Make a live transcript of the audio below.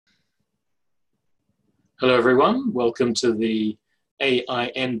Hello, everyone. Welcome to the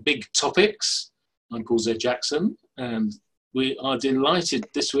AIN Big Topics. I'm Paul Z. Jackson, and we are delighted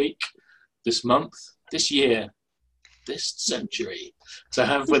this week, this month, this year, this century, to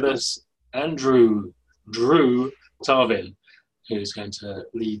have with us Drew Tarvin, who's going to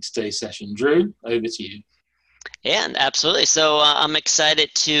lead today's session. Drew, over to you. Yeah, absolutely. So I'm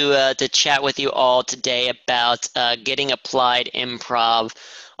excited to chat with you all today about getting applied improv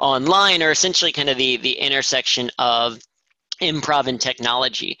online, or essentially kind of the intersection of improv and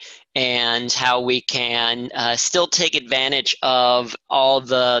technology, and how we can still take advantage of all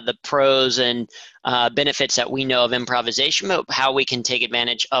the pros and benefits that we know of improvisation, but how we can take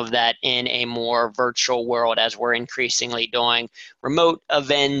advantage of that in a more virtual world as we're increasingly doing remote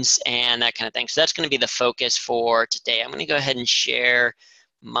events and that kind of thing. So that's going to be the focus for today. I'm going to go ahead and share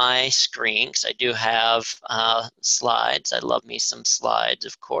my screen because I do have slides. I love me some slides,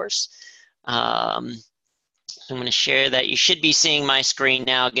 of course. I'm going to share that. You should be seeing my screen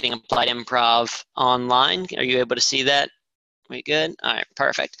now, getting applied improv online. Are you able to see that? We good? All right,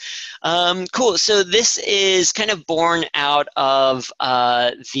 perfect. Cool. So this is kind of born out of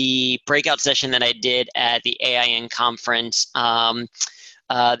the breakout session that I did at the AIN conference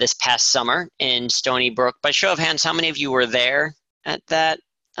this past summer in Stony Brook. By show of hands, how many of you were there at that?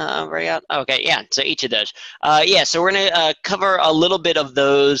 Breakout? Okay, yeah, so each of those. Yeah, so we're going to cover a little bit of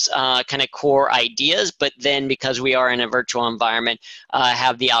those kind of core ideas, but then because we are in a virtual environment,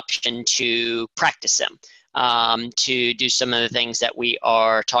 have the option to practice them, to do some of the things that we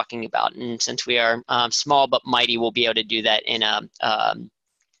are talking about. And since we are small but mighty, we'll be able to do that in a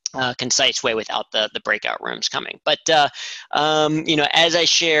concise way without the breakout rooms coming. But as I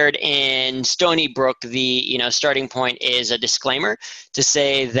shared in Stony Brook, the starting point is a disclaimer to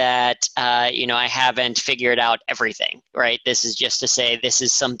say that I haven't figured out everything. Right. This is just to say this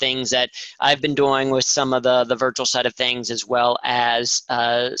is some things that I've been doing with some of the virtual side of things, as well as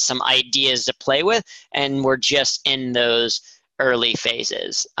some ideas to play with, and we're just in those early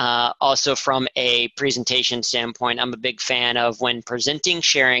phases. Also, from a presentation standpoint, I'm a big fan of, when presenting,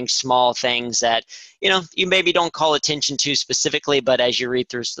 sharing small things that you maybe don't call attention to specifically, but as you read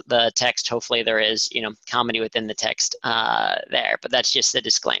through the text, hopefully there is comedy within the text there. But that's just a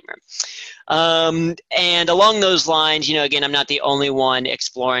disclaimer. And along those lines, again, I'm not the only one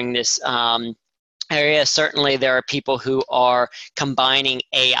exploring this area. Certainly there are people who are combining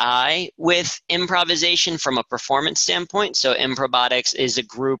AI with improvisation from a performance standpoint. So Improbotics is a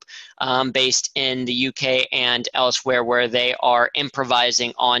group based in the UK and elsewhere, where they are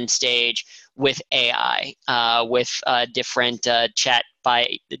improvising on stage with AI, with different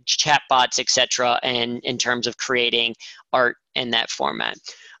chatbots, etc., and in terms of creating art in that format.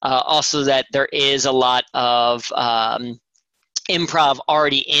 Also, that there is a lot of improv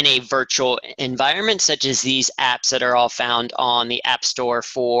already in a virtual environment, such as these apps that are all found on the App Store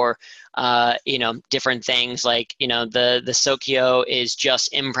for different things, like the Sokyo is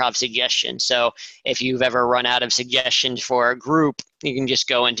just improv suggestion. So if you've ever run out of suggestions for a group, you can just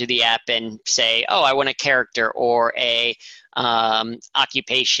go into the app and say, oh, I want a character or a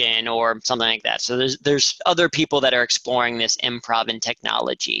occupation or something like that. So there's other people that are exploring this improv and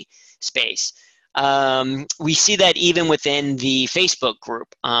technology space. We see that even within the Facebook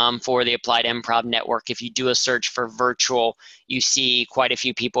group for the Applied Improv Network. If you do a search for virtual, you see quite a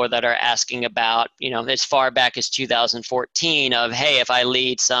few people that are asking about, as far back as 2014, of, hey, if I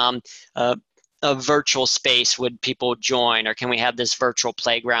lead some a virtual space, would people join, or can we have this virtual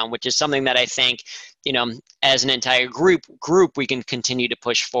playground, which is something that I think, as an entire group, we can continue to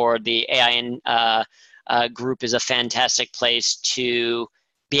push forward. The AIN group is a fantastic place to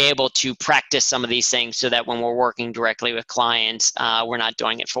be able to practice some of these things, so that when we're working directly with clients, we're not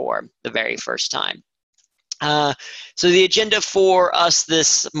doing it for the very first time. So the agenda for us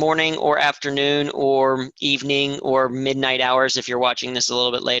this morning or afternoon or evening or midnight hours, if you're watching this a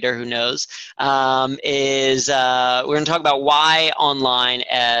little bit later, who knows, is we're going to talk about why online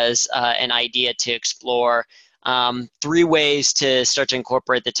as an idea to explore, 3 ways to start to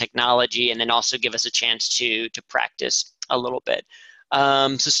incorporate the technology, and then also give us a chance to practice a little bit.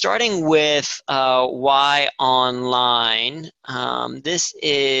 So starting with why online, this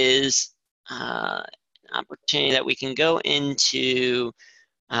is an opportunity that we can go into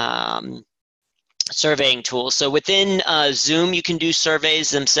surveying tools. So within Zoom, you can do surveys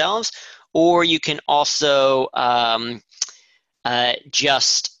themselves, or you can also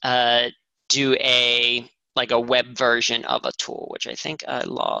just do a web version of a tool, which I think I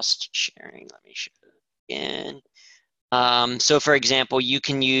lost sharing. Let me show it again. So for example, you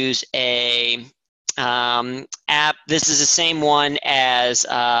can use a app. This is the same one as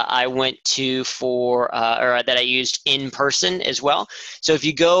I went to for, or that I used in person as well. So if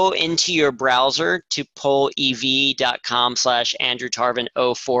you go into your browser to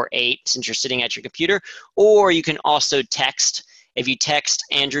pollev.com/AndrewTarvin048, since you're sitting at your computer, or you can also text. If you text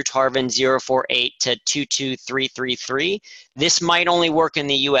Andrew Tarvin 048 to 22333, this might only work in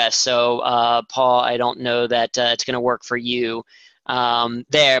the US. So Paul, I don't know that it's going to work for you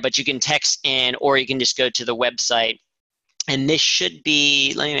there, but you can text in, or you can just go to the website. And this should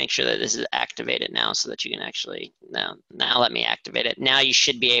be, let me make sure that this is activated now so that you can actually, now let me activate it. Now you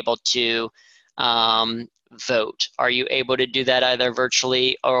should be able to vote. Are you able to do that either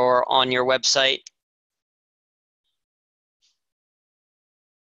virtually or on your website?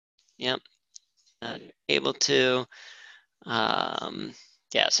 Yep, able to.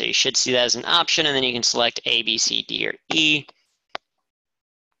 Yeah, so you should see that as an option, and then you can select A, B, C, D, or E.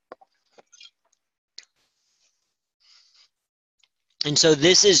 And so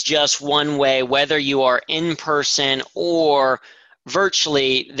this is just one way, whether you are in person or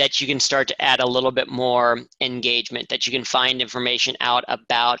virtually, that you can start to add a little bit more engagement, that you can find information out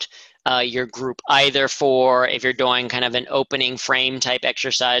about your group, either for if you're doing kind of an opening frame type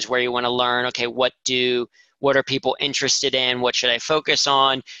exercise where you want to learn, okay, what are people interested in? What should I focus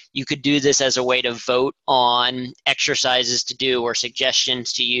on? You could do this as a way to vote on exercises to do or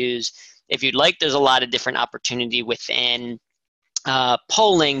suggestions to use. If you'd like, there's a lot of different opportunity within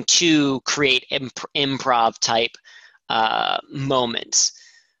polling to create improv type moments.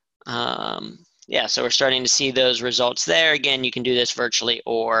 Yeah, so we're starting to see those results there. Again, you can do this virtually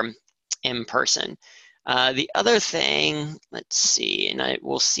or in person. The other thing, let's see, and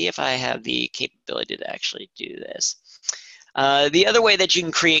we'll see if I have the capability to actually do this. The other way that you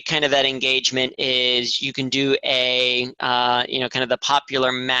can create kind of that engagement is you can do a, kind of the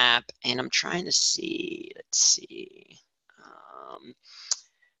popular map, and I'm trying to see, let's see.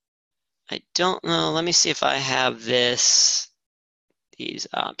 I don't know, let me see if I have these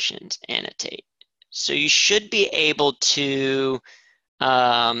options, annotate. So you should be able to,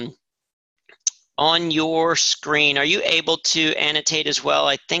 on your screen, are you able to annotate as well?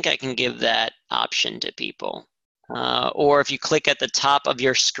 I think I can give that option to people. Or if you click at the top of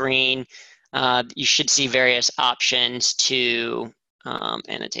your screen, you should see various options to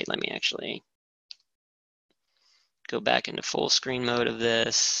annotate. Let me actually go back into full screen mode of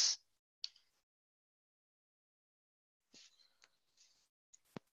this.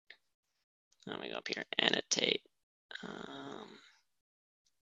 Let me go up here, annotate.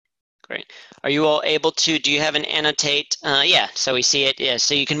 Great. Are you all able to, do you have an annotate? Yeah, so we see it. Yeah,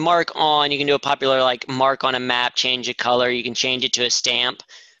 so you can mark on, you can do a popular like mark on a map, change a color. You can change it to a stamp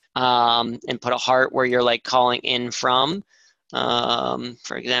and put a heart where you're like calling in from.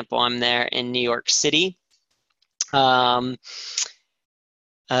 For example, I'm there in New York City. So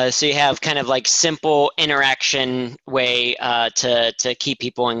you have kind of like simple interaction way to keep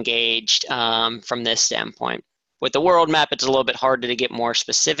people engaged from this standpoint. With the world map, it's a little bit harder to get more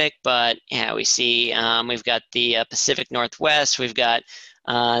specific, but yeah, we see we've got the Pacific Northwest, we've got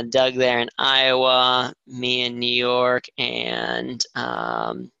Doug there in Iowa, me in New York, and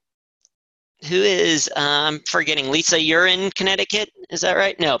who is, I'm forgetting, Lisa, you're in Connecticut, is that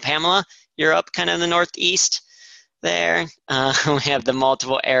right? No, Pamela, you're up kind of in the Northeast there. We have the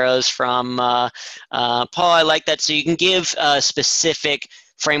multiple arrows from Paul. I like that. So you can give specific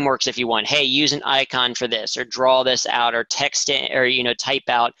frameworks if you want. Hey, use an icon for this, or draw this out, or text it, or type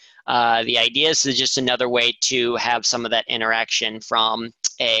out the ideas. So just another way to have some of that interaction from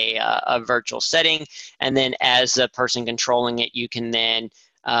a virtual setting. And then as the person controlling it, you can then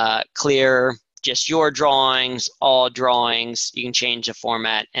clear just your drawings, all drawings. You can change the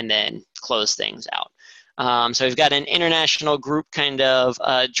format and then close things out. So we've got an international group kind of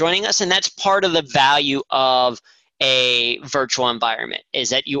joining us, and that's part of the value of a virtual environment,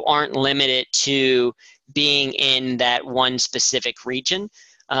 is that you aren't limited to being in that one specific region.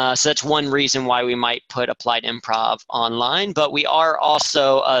 So that's one reason why we might put Applied Improv online, but we are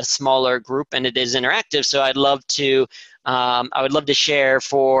also a smaller group and it is interactive. So I'd love to, I would love to share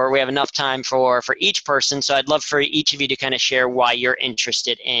we have enough time for each person. So I'd love for each of you to kind of share why you're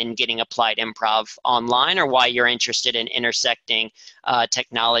interested in getting Applied Improv online, or why you're interested in intersecting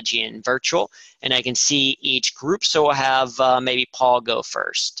technology and virtual. And I can see each group. So we'll have maybe Paul go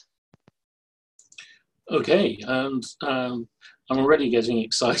first. Okay, and I'm already getting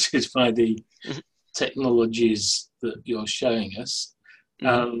excited by the technologies that you're showing us.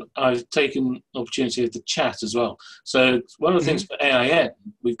 I've taken opportunity of the chat as well. So one of the things for AIN,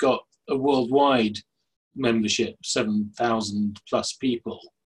 we've got a worldwide membership, 7,000 plus people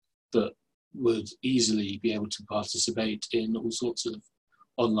that would easily be able to participate in all sorts of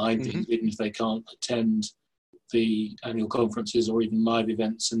online things, even if they can't attend the annual conferences or even live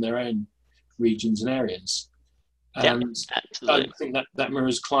events in their own regions and areas. And I think that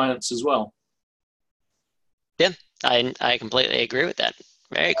mirrors clients as well. Yeah, I completely agree with that.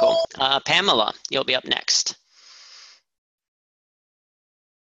 Very cool. Pamela, you'll be up next.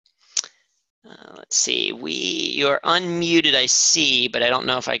 Let's see. You're unmuted, I see, but I don't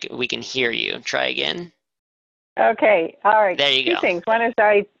know if we can hear you. Try again. Okay. All right. There you go. Two things. One is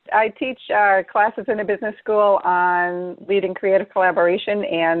I teach classes in a business school on leading creative collaboration,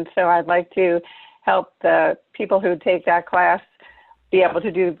 and so I'd like to help the people who take that class be able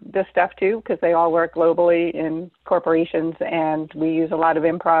to do this stuff too, because they all work globally in corporations, and we use a lot of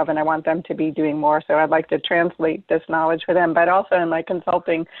improv, and I want them to be doing more. So I'd like to translate this knowledge for them. But also in my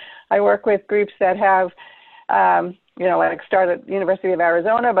consulting, I work with groups that have, like start at University of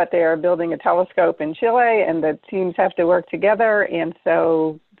Arizona, but they are building a telescope in Chile, and the teams have to work together. And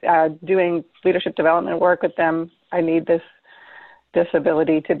so doing leadership development work with them, I need this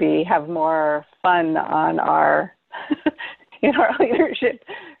ability to have more fun on our in our leadership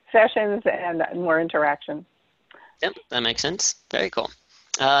sessions and more interaction. Yep, that makes sense. Very cool.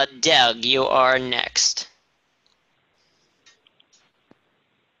 Doug, you are next.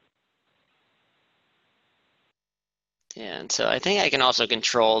 Yeah, and so I think I can also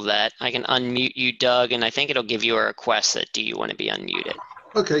control that. I can unmute you, Doug, and I think it'll give you a request that do you want to be unmuted.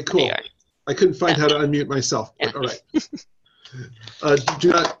 Okay, cool. I couldn't find how to unmute myself, but all right.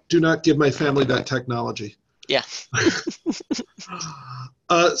 Do not give my family that technology. Yeah.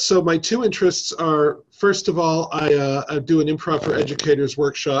 So my two interests are, first of all, I do an Improv for Educators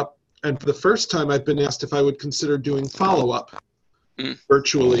workshop, and for the first time I've been asked if I would consider doing follow-up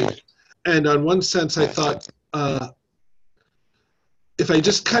virtually. And on one sense I thought, if I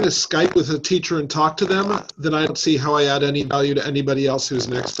just kind of Skype with a teacher and talk to them, then I don't see how I add any value to anybody else who's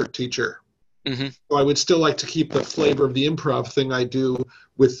an expert teacher. So I would still like to keep the flavor of the improv thing I do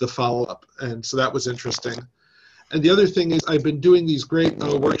with the follow-up, and so that was interesting. And the other thing is I've been doing these great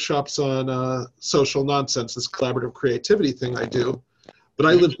workshops on social nonsense, this collaborative creativity thing I do, but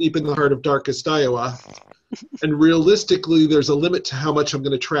I live deep in the heart of darkest Iowa, and realistically there's a limit to how much I'm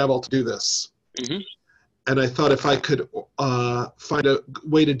going to travel to do this. And I thought if I could find a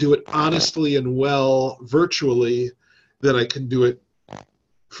way to do it honestly and well virtually, then I can do it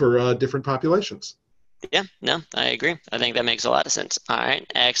for different populations. Yeah, no, I agree. I think that makes a lot of sense. All right,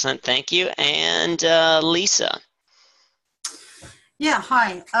 excellent. Thank you. And Lisa. Yeah,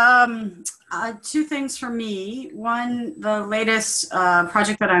 hi. Two things for me. One, the latest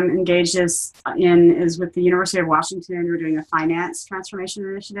project that I'm engaged in is with the University of Washington. We're doing a finance transformation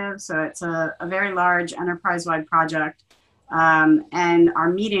initiative. So it's a very large enterprise-wide project. And our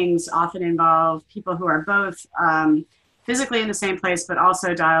meetings often involve people who are both physically in the same place, but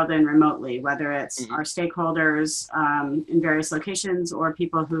also dialed in remotely, whether it's our stakeholders in various locations or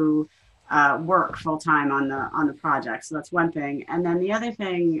people who work full-time on the project. So that's one thing. And then the other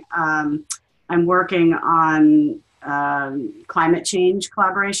thing, I'm working on climate change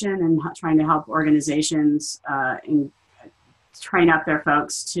collaboration and trying to help organizations train up their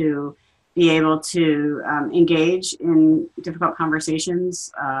folks to be able to engage in difficult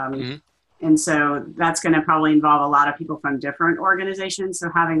conversations. And so that's going to probably involve a lot of people from different organizations.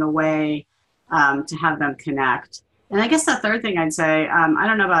 So having a way to have them connect. And I guess the third thing I'd say, I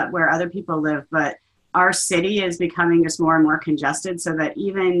don't know about where other people live, but our city is becoming just more and more congested, so that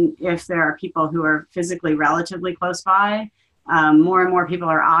even if there are people who are physically relatively close by, more and more people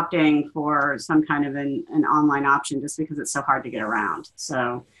are opting for some kind of an online option just because it's so hard to get around.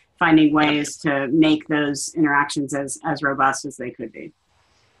 So finding ways to make those interactions as robust as they could be.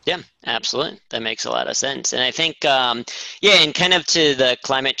 Yeah, absolutely. That makes a lot of sense. And I think, and kind of to the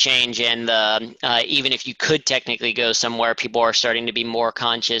climate change and even if you could technically go somewhere, people are starting to be more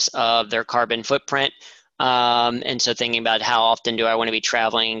conscious of their carbon footprint. And so thinking about how often do I want to be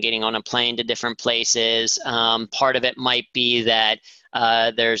traveling and getting on a plane to different places. Part of it might be that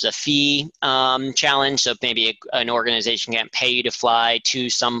there's a fee challenge. So maybe an organization can't pay you to fly to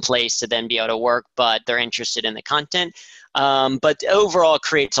some place to then be able to work, but they're interested in the content. But overall it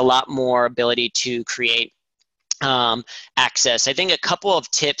creates a lot more ability to create access. I think a couple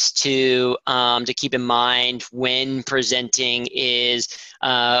of tips to keep in mind when presenting is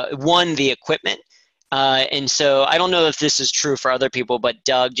one, the equipment. And so I don't know if this is true for other people, but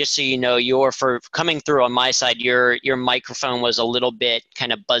Doug, just so you know, for coming through on my side, your microphone was a little bit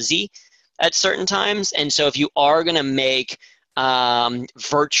kind of buzzy at certain times. And so if you are going to make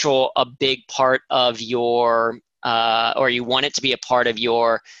virtual a big part of your or you want it to be a part of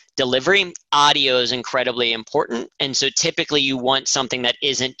your delivery, audio is incredibly important. And so typically you want something that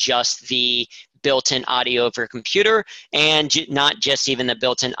isn't just the built-in audio of your computer and not just even the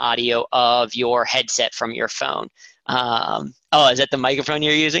built-in audio of your headset from your phone. Oh, is that the microphone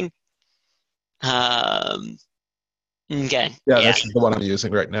you're using? Okay. Yeah, that's the one I'm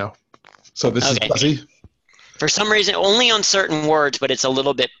using right now. So this is buzzy? For some reason, only on certain words, but it's a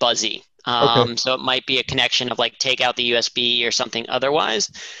little bit buzzy. Okay. So it might be a connection of like take out the USB or something otherwise.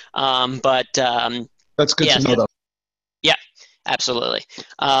 That's good to know, though. Yeah, absolutely.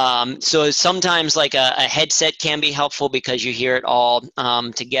 So sometimes like a headset can be helpful because you hear it all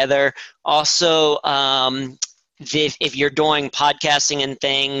together. Also, if you're doing podcasting and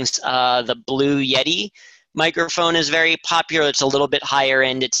things, the Blue Yeti microphone is very popular. It's a little bit higher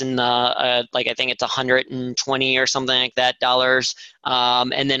end. It's in the like I think it's 120 or something like that dollars.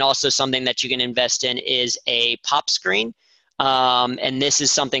 And then also something that you can invest in is a pop screen. And this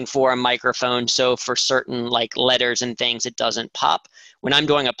is something for a microphone. So for certain like letters and things, it doesn't pop. When I'm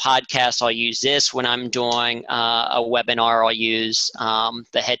doing a podcast, I'll use this. When I'm doing a webinar, I'll use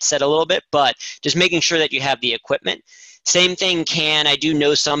the headset a little bit, but just making sure that you have the equipment. Same thing I do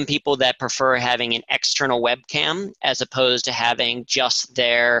know some people that prefer having an external webcam as opposed to having just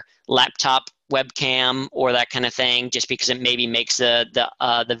their laptop webcam or that kind of thing, just because it maybe makes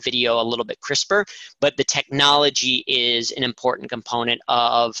the video a little bit crisper. But the technology is an important component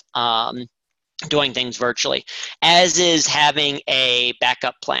of doing things virtually, as is having a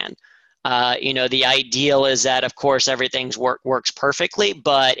backup plan. The ideal is that, of course, everything works perfectly,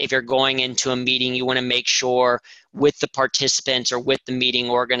 but if you're going into a meeting, you want to make sure with the participants or with the meeting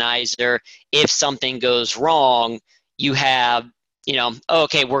organizer, if something goes wrong, you have,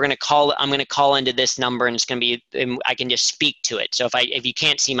 okay, I'm going to call into this number and it's going to be, I can just speak to it. So if you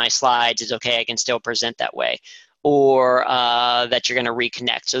can't see my slides, it's okay, I can still present that way. Or that you're going to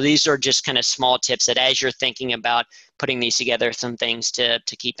reconnect. So these are just kind of small tips that as you're thinking about putting these together, some things to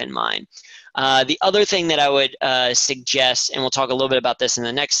keep in mind. The other thing that I would suggest, and we'll talk a little bit about this in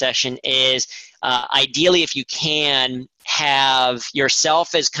the next session, is ideally if you can have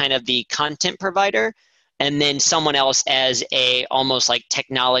yourself as kind of the content provider and then someone else as a almost like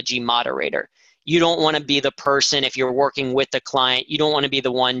technology moderator. You don't want to be the person, if you're working with the client, you don't want to be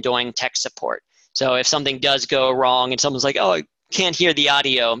the one doing tech support. So if something does go wrong and someone's like, oh, I can't hear the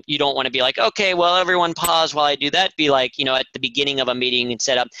audio, you don't want to be like, okay, well, everyone pause while I do that. Be like, at the beginning of a meeting and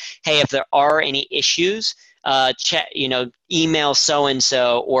set up, hey, if there are any issues, chat, email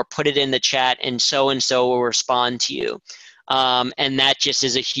so-and-so or put it in the chat and so-and-so will respond to you. And that just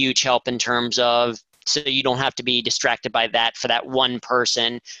is a huge help in terms of, so you don't have to be distracted by that for that one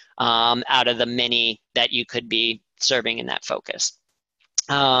person out of the many that you could be serving in that focus.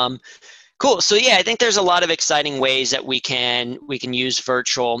 Cool. So yeah, I think there's a lot of exciting ways that we can use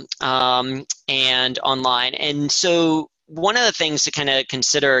virtual and online. And so one of the things to kind of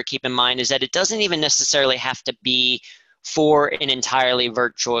consider or keep in mind is that it doesn't even necessarily have to be for an entirely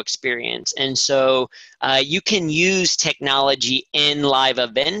virtual experience. And so you can use technology in live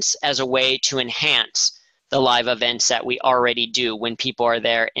events as a way to enhance the live events that we already do when people are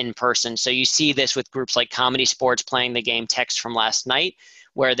there in person. So you see this with groups like Comedy Sports playing the game Text from Last Night,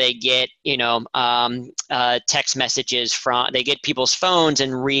 where they get, text messages they get people's phones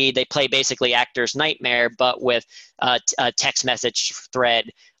and they play basically Actor's Nightmare, but with a text message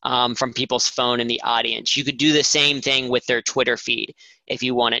thread from people's phone in the audience. You could do the same thing with their Twitter feed if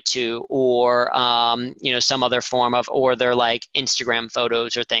you wanted to, or, some other form of, or their like Instagram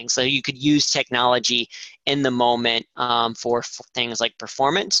photos or things. So you could use technology in the moment for things like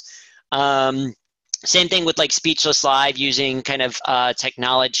performance. Same thing with like Speechless Live, using kind of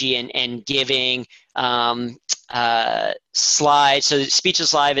technology and giving slides. So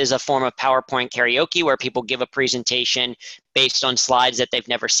Speechless Live is a form of PowerPoint karaoke where people give a presentation based on slides that they've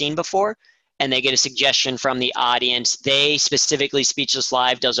never seen before, and they get a suggestion from the audience. Specifically, Speechless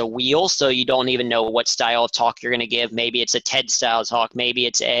Live does a wheel, so you don't even know what style of talk you're going to give. Maybe it's a TED style talk. Maybe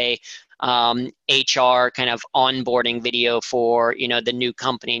it's a HR kind of onboarding video for the new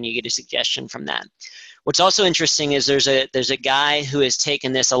company, and you get a suggestion from that. What's also interesting is there's a guy who has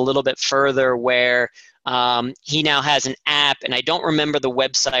taken this a little bit further, where he now has an app, and I don't remember the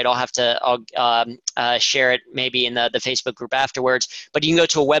website. I'll share it maybe in the Facebook group afterwards. But you can go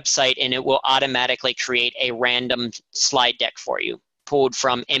to a website and it will automatically create a random slide deck for you, pulled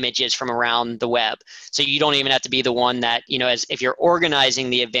from images from around the web. So you don't even have to be the one that, if you're organizing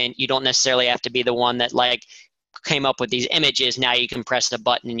the event, you don't necessarily have to be the one that like came up with these images. Now you can press a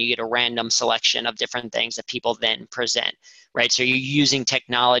button and you get a random selection of different things that people then present, right? So you're using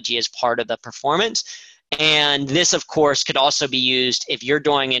technology as part of the performance. And this, of course, could also be used if you're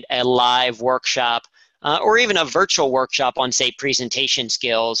doing a live workshop or even a virtual workshop on, say, presentation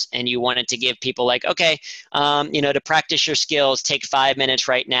skills, and you wanted to give people like, okay, to practice your skills, take 5 minutes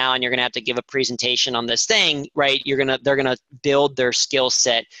right now, and you're going to have to give a presentation on this thing, right? They're going to build their skill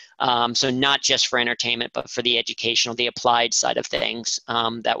set. So not just for entertainment, but for the educational, the applied side of things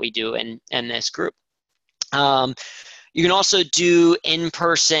that we do in this group. You can also do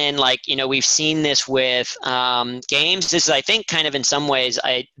in-person, like, we've seen this with games. This is, I think, kind of in some ways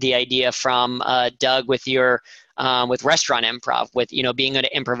the idea from Doug with your with restaurant improv, with being able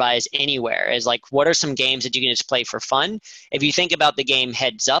to improvise anywhere, is like, what are some games that you can just play for fun? If you think about the game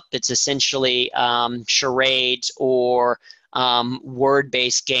Heads Up, it's essentially charades or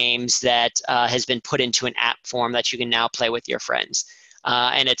word-based games that has been put into an app form that you can now play with your friends.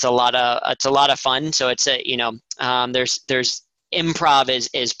 And it's a lot of fun. So it's there's improv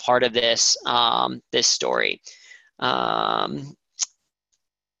is part of this this story.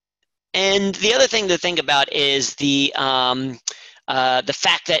 And the other thing to think about is the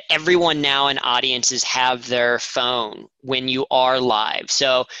fact that everyone now in audiences have their phone when you are live.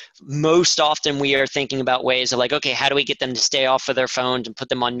 So most often we are thinking about ways of like, okay, how do we get them to stay off of their phones and put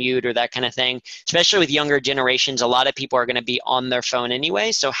them on mute or that kind of thing? Especially with younger generations, a lot of people are going to be on their phone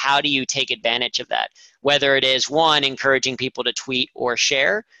anyway. So how do you take advantage of that? Whether it is, one, encouraging people to tweet or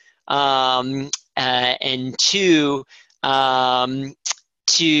share, and two,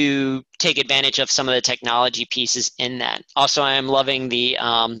 to take advantage of some of the technology pieces in that. Also, I am loving the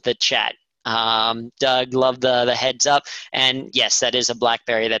chat. Doug, love the heads up. And yes, that is a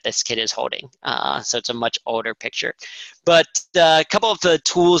BlackBerry that this kid is holding. So it's a much older picture. But a couple of the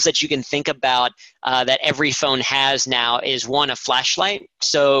tools that you can think about that every phone has now is, one, a flashlight.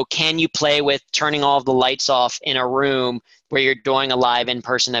 So can you play with turning all of the lights off in a room where you're doing a live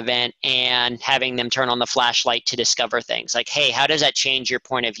in-person event and having them turn on the flashlight to discover things? Like, hey, how does that change your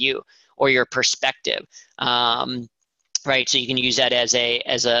point of view or your perspective? Right, so you can use that as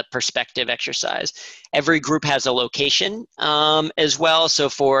a perspective exercise. Every group has a location as well. So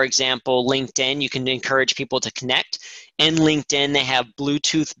for example, LinkedIn, you can encourage people to connect. In LinkedIn, they have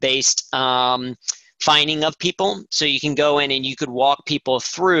Bluetooth-based finding of people. So you can go in and you could walk people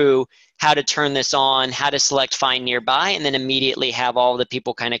through how to turn this on, how to select Find Nearby, and then immediately have all the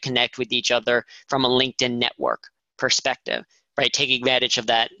people kind of connect with each other from a LinkedIn network perspective. Right, taking advantage of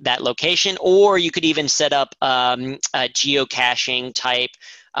that location, or you could even set up a geocaching type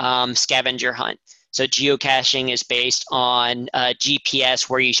scavenger hunt. So geocaching is based on GPS,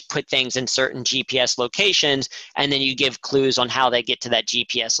 where you put things in certain GPS locations, and then you give clues on how they get to that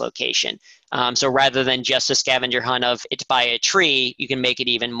GPS location. So rather than just a scavenger hunt of it's by a tree, you can make it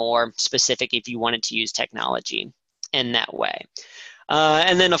even more specific if you wanted to use technology in that way.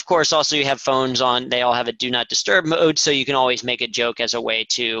 And then, of course, also you have phones on. They all have a do not disturb mode, so you can always make a joke as a way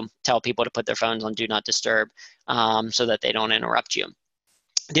to tell people to put their phones on do not disturb so that they don't interrupt you.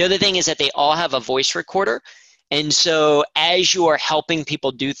 The other thing is that they all have a voice recorder. And so as you are helping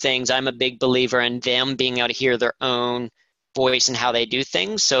people do things, I'm a big believer in them being able to hear their own voice and how they do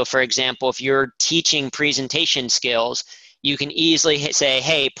things. So, for example, if you're teaching presentation skills, you can easily say,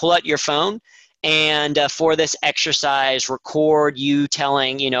 hey, pull out your phone. And for this exercise, record you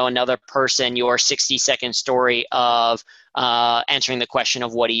telling, another person your 60-second story of answering the question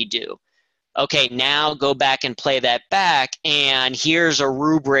of what do you do? Okay, now go back and play that back, and here's a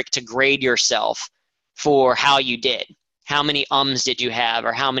rubric to grade yourself for how you did. How many ums did you have,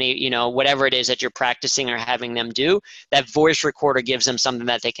 or how many, whatever it is that you're practicing or having them do. That voice recorder gives them something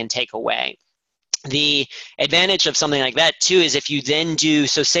that they can take away. The advantage of something like that too is if you then do,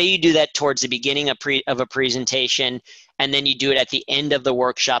 so say you do that towards the beginning of a presentation, and then you do it at the end of the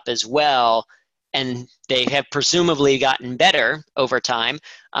workshop as well, and they have presumably gotten better over time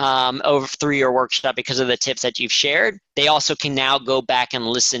through your workshop because of the tips that you've shared, they also can now go back and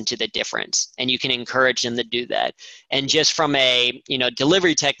listen to the difference, and you can encourage them to do that. And just from a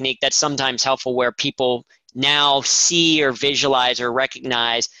delivery technique, that's sometimes helpful, where people now see or visualize or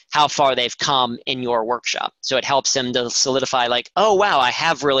recognize how far they've come in your workshop. So it helps them to solidify, like, oh, wow, I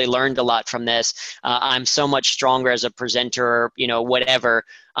have really learned a lot from this. I'm so much stronger as a presenter, whatever,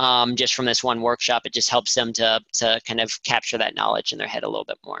 just from this one workshop. It just helps them to kind of capture that knowledge in their head a little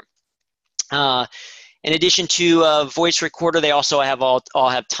bit more. In addition to a voice recorder, they also have all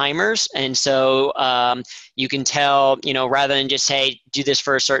have timers. And so you can tell, rather than just say, do this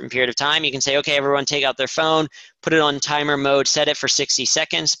for a certain period of time, you can say, okay, everyone take out their phone, put it on timer mode, set it for 60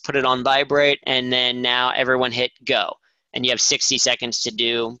 seconds, put it on vibrate, and then now everyone hit go. And you have 60 seconds to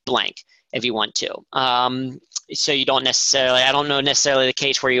do blank if you want to. So you don't necessarily, I don't know necessarily the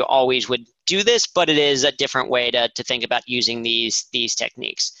case where you always would do this, but it is a different way to think about using these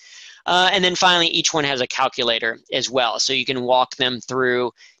techniques. And then finally, each one has a calculator as well. So you can walk them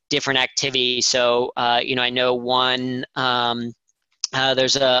through different activities. So, I know one,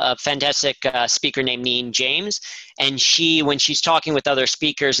 there's a fantastic speaker named Neen James, and when she's talking with other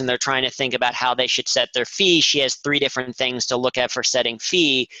speakers and they're trying to think about how they should set their fee, she has 3 different things to look at for setting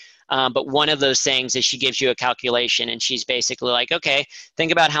fee. But one of those things is she gives you a calculation, and she's basically like, okay,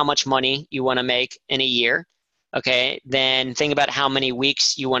 think about how much money you want to make in a year. Okay, then think about how many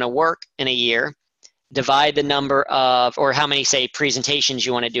weeks you want to work in a year. Divide the number of, or how many, say, presentations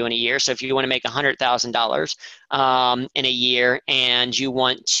you want to do in a year. So if you want to make $100,000 in a year and you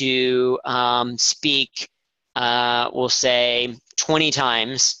want to speak, we'll say 20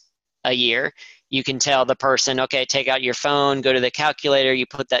 times a year, you can tell the person, okay, take out your phone, go to the calculator, you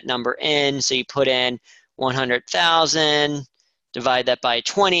put that number in. So you put in 100,000, divide that by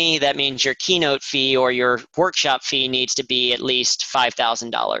 20. That means your keynote fee or your workshop fee needs to be at least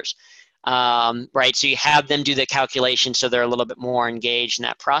 $5,000. Right, so you have them do the calculation so they're a little bit more engaged in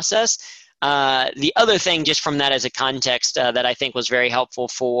that process. The other thing, just from that as a context, that I think was very helpful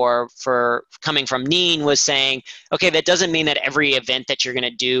for coming from Neen was saying, okay, that doesn't mean that every event that you're going to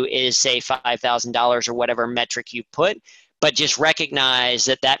do is, say, $5,000 or whatever metric you put, but just recognize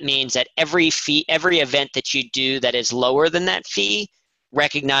that that means that every event that you do that is lower than that fee,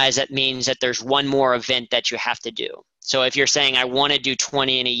 recognize that means that there's one more event that you have to do. So if you're saying, I want to do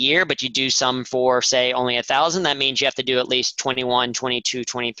 20 in a year, but you do some for, say, only 1,000, that means you have to do at least 21, 22,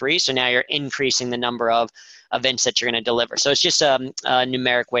 23. So now you're increasing the number of events that you're going to deliver. So it's just a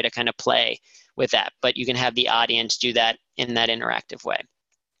numeric way to kind of play with that. But you can have the audience do that in that interactive way.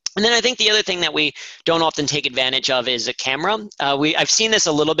 And then I think the other thing that we don't often take advantage of is a camera. I've seen this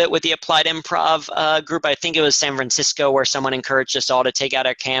a little bit with the Applied Improv group. I think it was San Francisco where someone encouraged us all to take out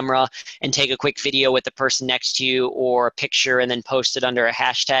our camera and take a quick video with the person next to you or a picture and then post it under a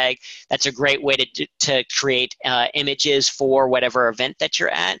hashtag. That's a great way to create images for whatever event that you're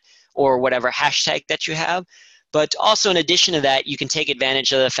at or whatever hashtag that you have. But also in addition to that, you can take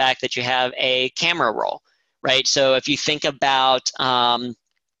advantage of the fact that you have a camera roll, right? So if you think about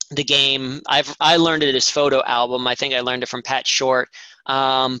the game, I learned it as photo album. I think I learned it from Pat Short,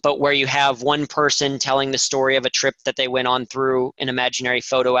 but where you have one person telling the story of a trip that they went on through an imaginary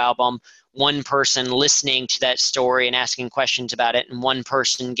photo album, one person listening to that story and asking questions about it, and one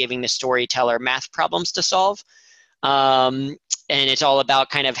person giving the storyteller math problems to solve. And it's all about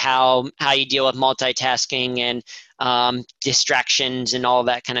kind of how you deal with multitasking and distractions and all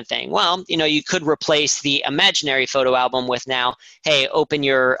that kind of thing. Well, you could replace the imaginary photo album with now, hey, open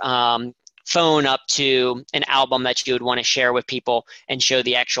your phone up to an album that you would want to share with people and show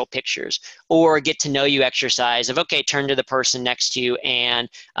the actual pictures. Or get to know you exercise of, okay, turn to the person next to you and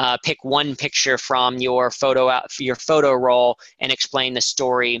pick one picture from your photo roll and explain the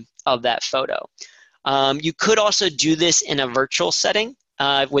story of that photo. You could also do this in a virtual setting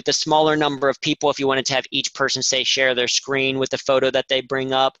with a smaller number of people if you wanted to have each person, say, share their screen with the photo that they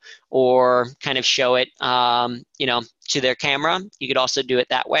bring up or kind of show it, to their camera. You could also do it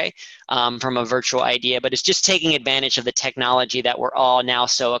that way from a virtual idea, but it's just taking advantage of the technology that we're all now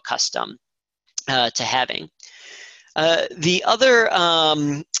so accustomed to having. The other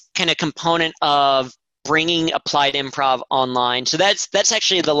kind of component of bringing Applied Improv online. So that's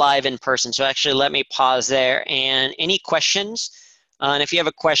actually the live in person. So actually let me pause there. And any questions? And if you have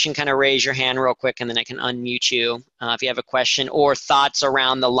a question, kind of raise your hand real quick and then I can unmute you if you have a question or thoughts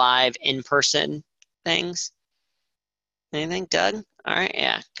around the live in person things. Anything, Doug? All right,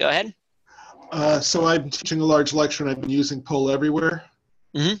 yeah, go ahead. So I'm teaching a large lecture and I've been using Poll Everywhere.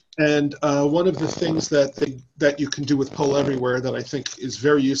 Mm-hmm. And one of the things that you can do with Poll Everywhere that I think is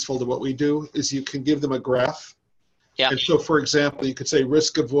very useful to what we do is you can give them a graph. Yeah. And so, for example, you could say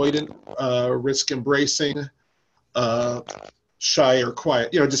risk avoidant, risk embracing, shy or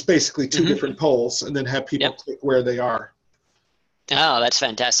quiet. Just basically two different polls, and then have people click where they are. Oh, that's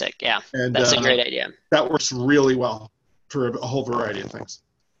fantastic! Yeah, and that's a great idea. That works really well for a whole variety of things.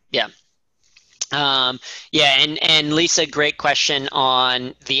 Yeah. And Lisa, great question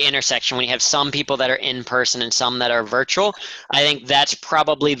on the intersection when you have some people that are in person and some that are virtual. I think that's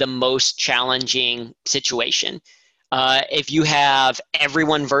probably the most challenging situation. If you have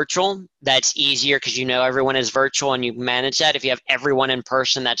everyone virtual, that's easier because everyone is virtual and you manage that. If you have everyone in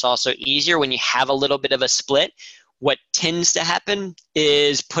person, that's also easier. When you have a little bit of a split, what tends to happen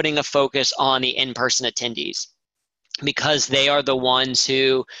is putting a focus on the in-person attendees because they are the ones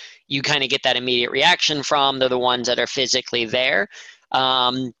who you kind of get that immediate reaction from. They're the ones that are physically there.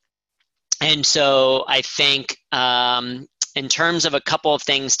 And so I think in terms of a couple of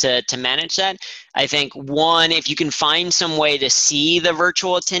things to manage that, I think one, if you can find some way to see the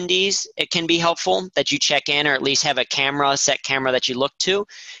virtual attendees, it can be helpful that you check in, or at least have a set camera that you look to.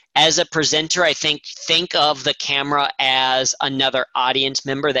 As a presenter, I think of the camera as another audience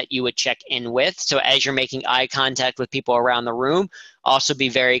member that you would check in with. So as you're making eye contact with people around the room, also be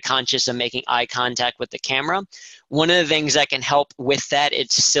very conscious of making eye contact with the camera. One of the things that can help with that,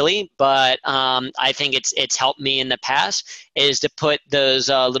 it's silly, but I think it's helped me in the past, is to put those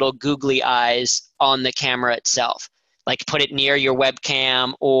little googly eyes on the camera itself. Like put it near your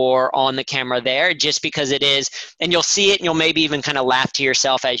webcam or on the camera there, just because it is, and you'll see it and you'll maybe even kind of laugh to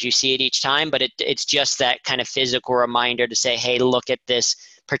yourself as you see it each time, but it's just that kind of physical reminder to say, hey, look at this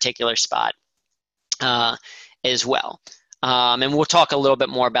particular spot as well. And we'll talk a little bit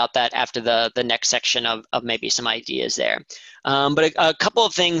more about that after the next section of maybe some ideas there. But a couple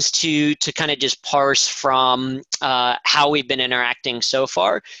of things to kind of just parse from how we've been interacting so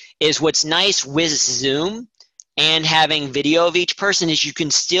far is what's nice with Zoom and having video of each person is you can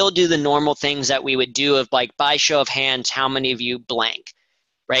still do the normal things that we would do of like, by show of hands, how many of you blank,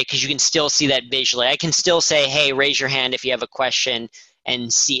 right? Because you can still see that visually. I can still say, hey, raise your hand if you have a question,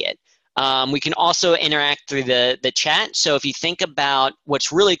 and see it. We can also interact through the chat. So if you think about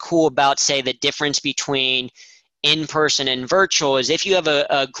what's really cool about, say, the difference between in-person and virtual is if you have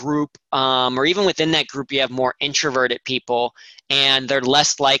a group, or even within that group, you have more introverted people and they're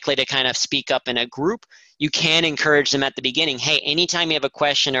less likely to kind of speak up in a group, you can encourage them at the beginning, hey, anytime you have a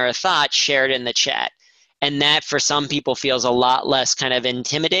question or a thought, share it in the chat. And that for some people feels a lot less kind of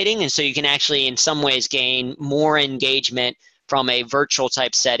intimidating. And so you can actually in some ways gain more engagement from a virtual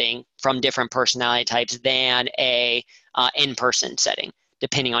type setting from different personality types than a in-person setting,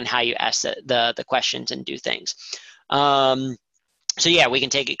 depending on how you ask the questions and do things. So yeah, we can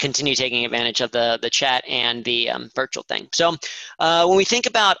continue taking advantage of the chat and the virtual thing. So when we think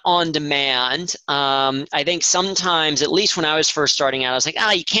about on demand, I think sometimes, at least when I was first starting out, I was like,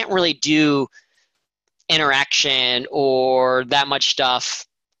 you can't really do interaction or that much stuff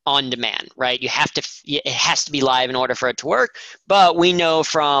on demand, right? It has to be live in order for it to work. But we know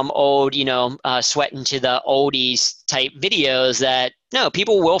from old, sweating to the oldies type videos that no,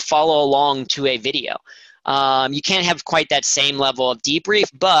 people will follow along to a video. You can't have quite that same level of debrief,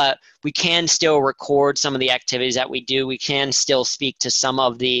 but we can still record some of the activities that we do. We can still speak to some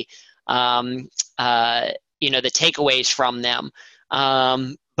of the, the takeaways from them.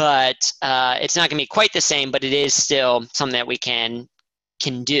 But it's not going to be quite the same, but it is still something that we can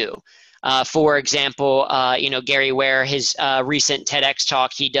do. For example, Gary Ware, his recent TEDx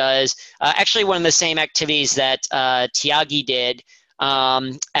talk, he does actually one of the same activities that Tiagi did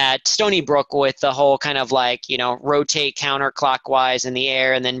at Stony Brook, with the whole kind of like, rotate counterclockwise in the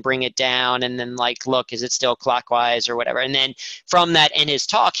air and then bring it down and then like, look, is it still clockwise or whatever? And then from that in his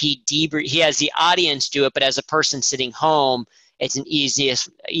talk, he has the audience do it, but as a person sitting home, it's an easy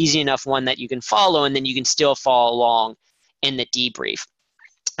enough one that you can follow, and then you can still follow along in the debrief.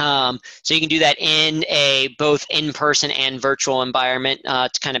 So you can do that in a both in-person and virtual environment.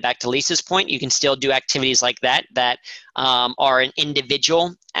 To kind of back to Lisa's point, you can still do activities like that are an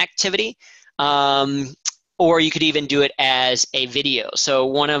individual activity, or you could even do it as a video. So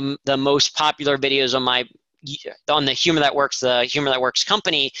one of the most popular videos on the Humor That Works, the Humor That Works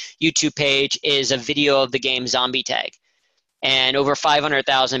company YouTube page, is a video of the game Zombie Tag. And over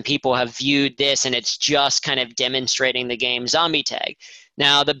 500,000 people have viewed this, and it's just kind of demonstrating the game Zombie Tag.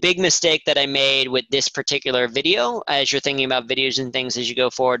 Now, the big mistake that I made with this particular video, as you're thinking about videos and things as you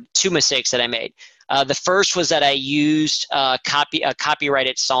go forward, two mistakes that I made. The first was that I used a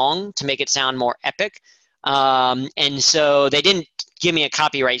copyrighted song to make it sound more epic. And so they didn't give me a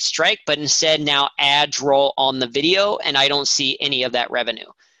copyright strike, but instead now ads roll on the video, and I don't see any of that revenue.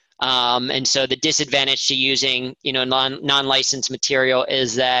 And so the disadvantage to using, non-licensed material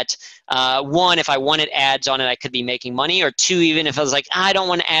is that, one, if I wanted ads on it, I could be making money, or two, even if I was like, I don't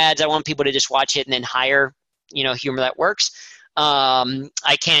want ads, I want people to just watch it and then hire, Humor That Works.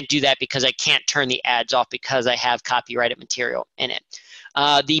 I can't do that because I can't turn the ads off because I have copyrighted material in it.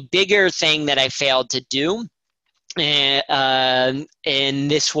 The bigger thing that I failed to do, and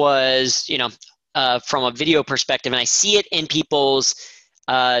this was, from a video perspective, and I see it in people's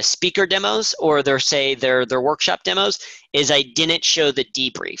speaker demos or their workshop demos, is I didn't show the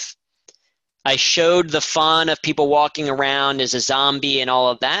debrief. I showed the fun of people walking around as a zombie and all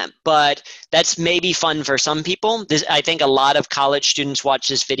of that, but that's maybe fun for some people. I think a lot of college students watch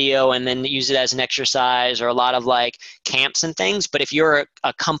this video and then use it as an exercise, or a lot of like camps and things. But if you're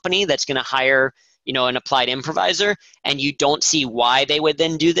a company that's going to hire an applied improviser, and you don't see why they would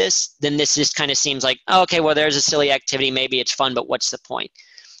then do this, then this just kind of seems like, oh, okay, well, there's a silly activity. Maybe it's fun, but what's the point?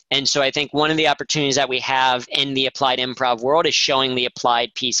 And so I think one of the opportunities that we have in the applied improv world is showing the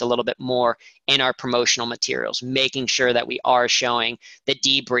applied piece a little bit more in our promotional materials, making sure that we are showing the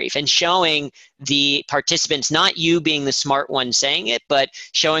debrief and showing the participants, not you being the smart one saying it, but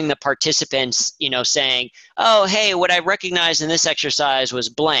showing the participants, saying, oh, hey, what I recognized in this exercise was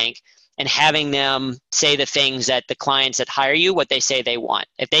blank, and having them say the things that the clients that hire you, what they say they want.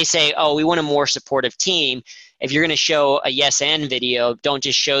 If they say, oh, we want a more supportive team, if you're going to show a yes and video, don't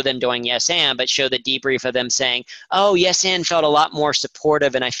just show them doing yes and, but show the debrief of them saying, oh, yes and felt a lot more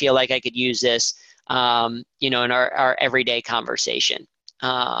supportive, and I feel like I could use this, in our everyday conversation.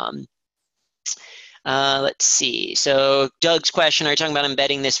 Let's see. So Doug's question, are you talking about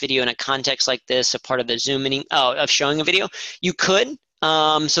embedding this video in a context like this, a part of the Zoom meeting? Oh, of showing a video? You could.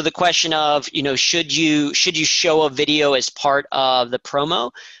 So the question of, should you show a video as part of the promo?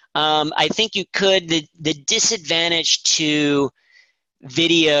 I think you could. The disadvantage to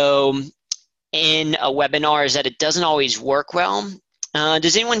video in a webinar is that it doesn't always work well.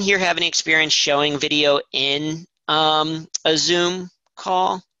 Does anyone here have any experience showing video in a Zoom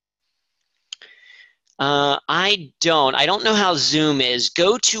call? I don't know how Zoom is.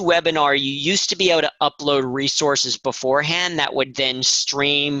 GoToWebinar, you used to be able to upload resources beforehand that would then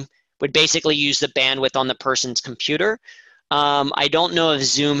stream, would basically use the bandwidth on the person's computer. I don't know if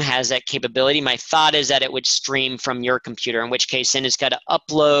Zoom has that capability. My thought is that it would stream from your computer, in which case then it's got to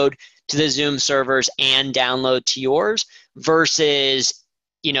upload to the Zoom servers and download to yours, versus,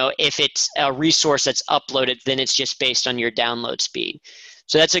 if it's a resource that's uploaded, then it's just based on your download speed.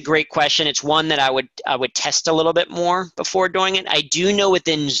 So that's a great question. It's one that I would test a little bit more before doing it. I do know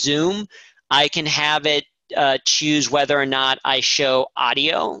within Zoom, I can have it choose whether or not I show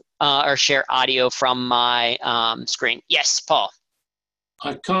audio or share audio from my screen. Yes, Paul.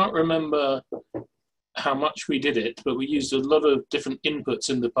 I can't remember how much we did it, but we used a lot of different inputs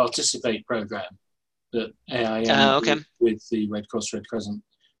in the Participate program that AIN did with the Red Cross Red Crescent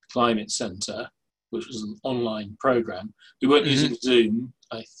Climate Centre, which was an online program. We weren't using Zoom.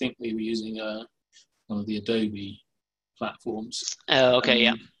 I think we were using one of the Adobe platforms. Oh, okay,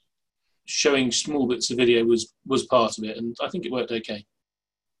 yeah. Showing small bits of video was part of it, and I think it worked okay.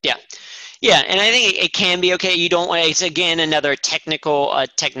 Yeah. Yeah, and I think it can be okay. You don't want, it's again another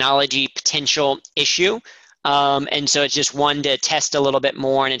technology potential issue. And so it's just one to test a little bit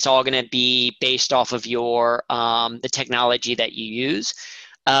more, and it's all going to be based off of your the technology that you use.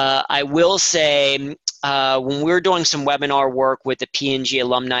 I will say when we were doing some webinar work with the P&G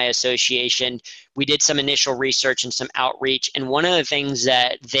Alumni Association, we did some initial research and some outreach, and one of the things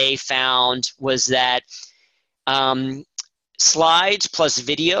that they found was that slides plus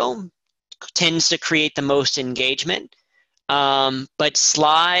video tends to create the most engagement. But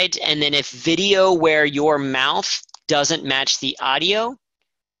slides, and then if video where your mouth doesn't match the audio,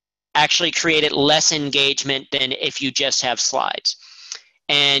 actually created less engagement than if you just have slides.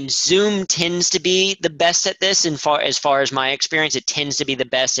 And Zoom tends to be the best at this, as far as my experience. It tends to be the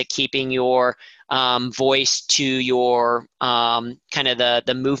best at keeping your voice to your kind of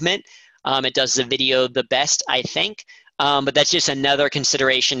the movement. It does the video the best, I think. But that's just another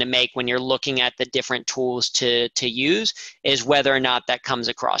consideration to make when you're looking at the different tools to use, is whether or not that comes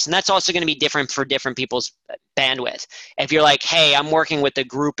across. And that's also going to be different for different people's bandwidth. If you're like, hey, I'm working with a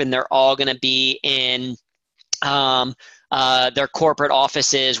group and they're all going to be in their corporate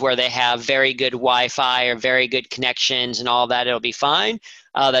offices where they have very good Wi-Fi or very good connections and all that, it'll be fine.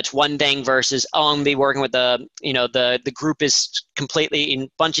 That's one thing versus, I'm going to be working with the group is completely in a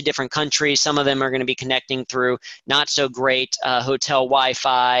bunch of different countries. Some of them are going to be connecting through not so great hotel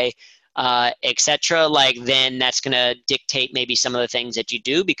Wi-Fi, etc. Then that's going to dictate maybe some of the things that you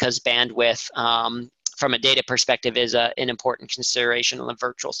do, because bandwidth from a data perspective is an important consideration on the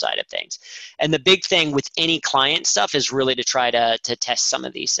virtual side of things. And the big thing with any client stuff is really to try to test some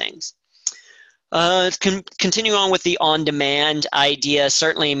of these things. Continue on with the on-demand idea.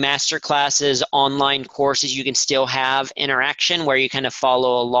 Certainly master classes, online courses, you can still have interaction where you kind of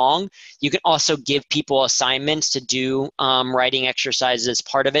follow along. You can also give people assignments to do writing exercises as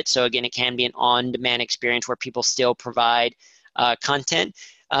part of it. So again, it can be an on-demand experience where people still provide content.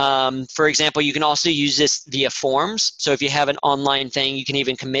 For example, you can also use this via forms. So if you have an online thing, you can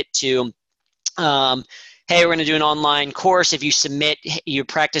even commit to, hey, we're going to do an online course. If you submit, you're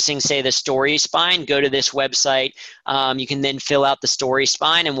practicing, say, the story spine, go to this website. You can then fill out the story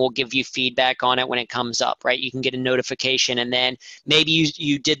spine, and we'll give you feedback on it when it comes up, right? You can get a notification, and then maybe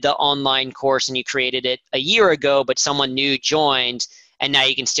you did the online course and you created it a year ago, but someone new joined, and now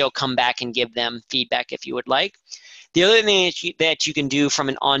you can still come back and give them feedback if you would like. The other thing that you can do from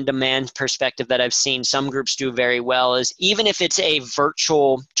an on-demand perspective that I've seen some groups do very well is, even if it's a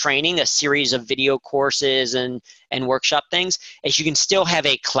virtual training, a series of video courses and workshop things, is you can still have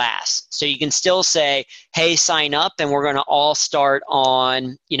a class. So you can still say, hey, sign up, and we're going to all start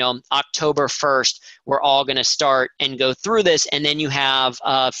on, October 1st. We're all going to start and go through this, and then you have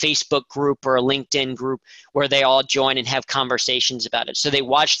a Facebook group or a LinkedIn group where they all join and have conversations about it. So they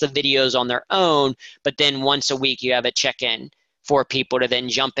watch the videos on their own, but then once a week you have a check-in for people to then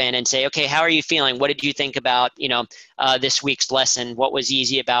jump in and say, okay, how are you feeling? What did you think about, this week's lesson? What was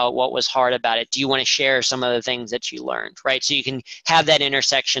easy about it? What was hard about it? Do you want to share some of the things that you learned, right? So you can have that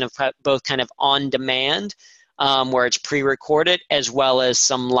intersection of both kind of on demand, where it's pre-recorded, as well as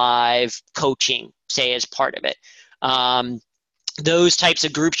some live coaching, say, as part of it. Those types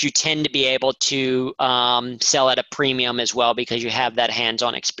of groups you tend to be able to sell at a premium as well, because you have that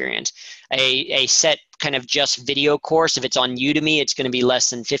hands-on experience. A set kind of just video course, if it's on Udemy, it's going to be less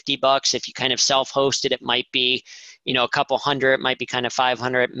than $50. If you kind of self-hosted, it might be, a couple hundred, it might be kind of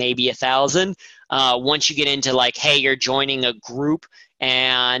 500, maybe 1,000. Once you get into like, hey, you're joining a group,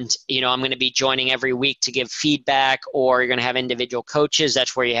 and I'm going to be joining every week to give feedback, or you're going to have individual coaches,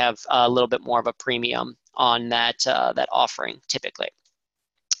 that's where you have a little bit more of a premium on that that offering typically.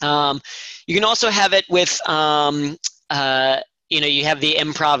 You can also have it with you have the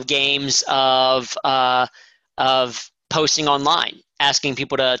improv games of posting online, asking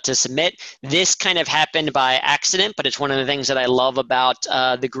people to submit. This kind of happened by accident, but it's one of the things that I love about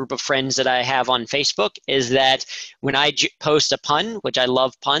the group of friends that I have on Facebook, is that when I post a pun, which I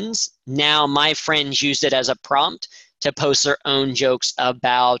love puns, now my friends used it as a prompt to post their own jokes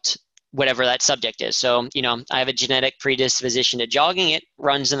about whatever that subject is. So, I have a genetic predisposition to jogging. It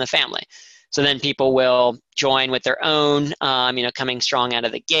runs in the family. So then people will join with their own, coming strong out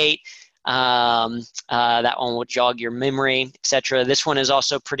of the gate. That one will jog your memory, etc. This one is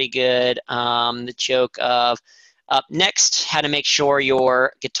also pretty good. The joke of, up next, how to make sure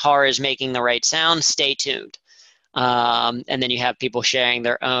your guitar is making the right sound. Stay tuned. And then you have people sharing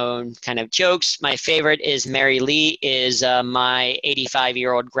their own kind of jokes. My favorite is Mary Lee is my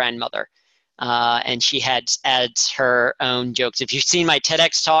 85-year-old grandmother. And she adds her own jokes. If you've seen my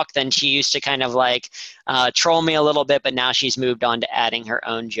TEDx talk, then she used to kind of like troll me a little bit, but now she's moved on to adding her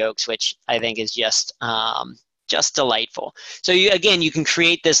own jokes, which I think is just delightful. So you can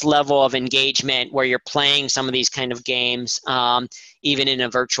create this level of engagement where you're playing some of these kind of games, even in a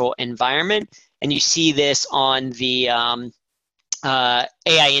virtual environment. And you see this on the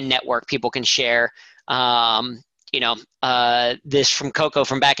AIN network. People can share, this from Coco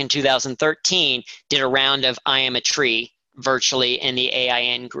from back in 2013, did a round of I Am a Tree virtually in the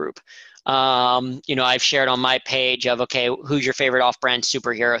AIN group. I've shared on my page of, okay, who's your favorite off-brand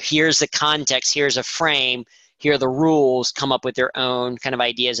superhero? Here's the context. Here's a frame. Here are the rules. Come up with your own kind of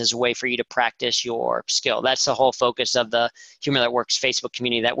ideas as a way for you to practice your skill. That's the whole focus of the Humor That Works Facebook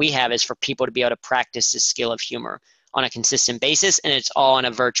community that we have, is for people to be able to practice the skill of humor on a consistent basis, and it's all in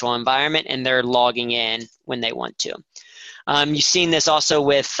a virtual environment, and they're logging in when they want to. You've seen this also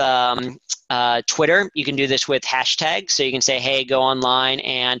with Twitter. You can do this with hashtags. So you can say, hey, go online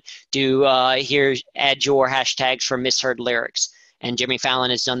and do add your hashtags for misheard lyrics. And Jimmy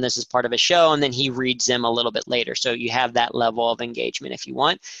Fallon has done this as part of a show, and then he reads them a little bit later. So you have that level of engagement if you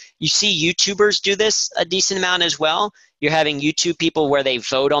want. You see YouTubers do this a decent amount as well. You're having YouTube people where they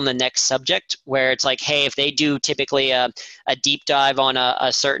vote on the next subject, where it's like, hey, if they do typically a deep dive on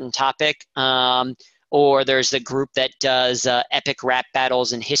a certain topic, or there's the group that does epic rap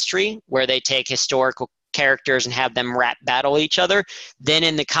battles in history, where they take historical characters and have them rap battle each other. Then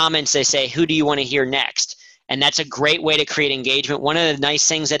in the comments, they say, who do you want to hear next? And that's a great way to create engagement. One of the nice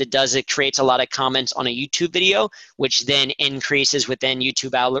things that it does, it creates a lot of comments on a YouTube video, which then increases within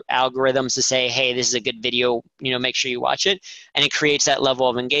YouTube algorithms to say, hey, this is a good video, make sure you watch it. And it creates that level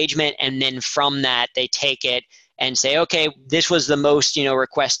of engagement. And then from that, they take it and say, okay, this was the most,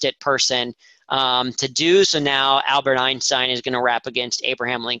 requested person to do. So now Albert Einstein is going to rap against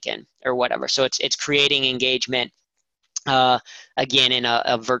Abraham Lincoln or whatever. So it's creating engagement, again, in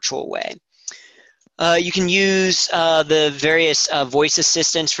a virtual way. You can use the various voice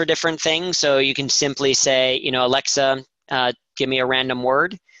assistants for different things. So you can simply say, Alexa, give me a random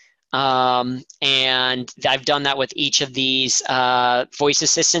word. And I've done that with each of these voice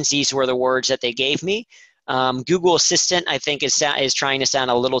assistants. These were the words that they gave me. Google Assistant, I think, is trying to sound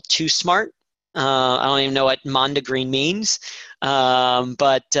a little too smart. I don't even know what Mondegreen means,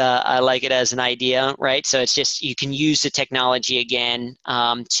 but I like it as an idea, right? So it's just, you can use the technology again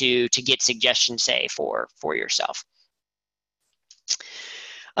to get suggestions, say, for yourself.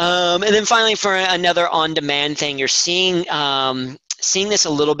 And then finally, for another on-demand thing, you're seeing this a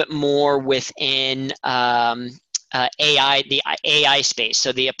little bit more within AI, the AI space,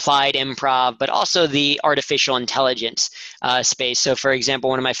 so the applied improv, but also the artificial intelligence space. So for example,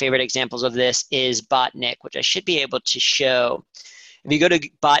 one of my favorite examples of this is Botnik, which I should be able to show. If you go to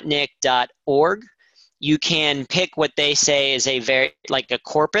botnik.org, you can pick what they say is a like a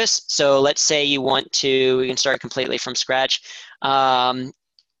corpus. So let's say you want to, we can start completely from scratch.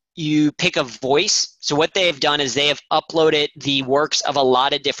 You pick a voice. So what they've done is they have uploaded the works of a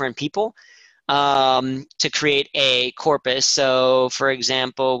lot of different people to create a corpus. So for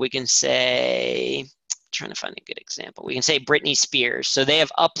example, we can say, trying to find a good example. We can say Britney Spears. So they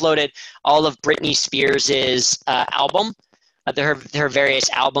have uploaded all of Britney Spears's album, her various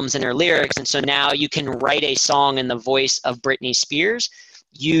albums and her lyrics. And so now you can write a song in the voice of Britney Spears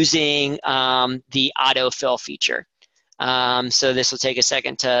using the autofill feature. So this will take a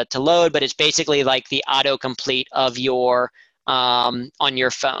second to load, but it's basically like the autocomplete of your on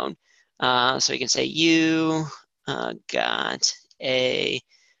your phone. So you can say, you got a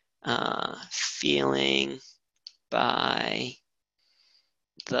feeling by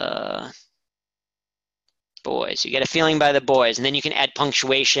the boys. You get a feeling by the boys. And then you can add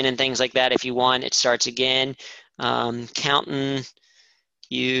punctuation and things like that if you want. It starts again. Counting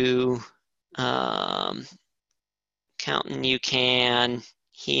you can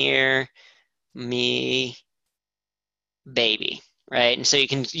hear me, baby. Right? And so you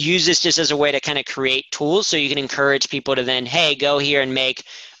can use this just as a way to kind of create tools, so you can encourage people to then, hey, go here and make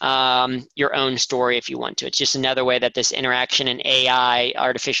your own story if you want to. It's just another way that this interaction in AI,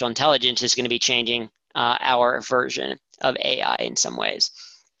 artificial intelligence, is going to be changing our version of AI in some ways.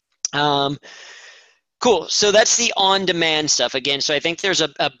 Cool. So that's the on-demand stuff again. So I think there's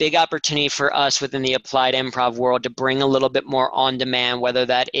a big opportunity for us within the applied improv world to bring a little bit more on-demand, whether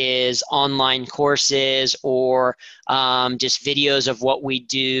that is online courses or just videos of what we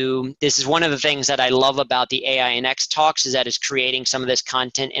do. This is one of the things that I love about the AIN talks, is that it's creating some of this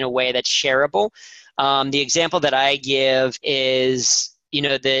content in a way that's shareable. The example that I give is,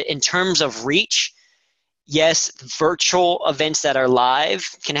 in terms of reach, yes, virtual events that are live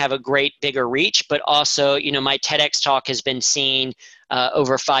can have a great bigger reach, but also, my TEDx talk has been seen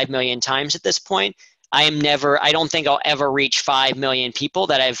over 5 million times at this point. I don't think I'll ever reach 5 million people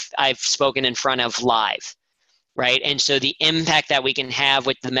that I've spoken in front of live. Right. And so the impact that we can have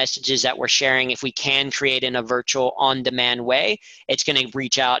with the messages that we're sharing, if we can create in a virtual on-demand way, it's going to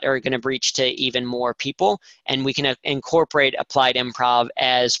reach out, or going to reach to even more people. And we can incorporate applied improv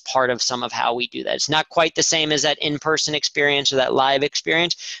as part of some of how we do that. It's not quite the same as that in-person experience or that live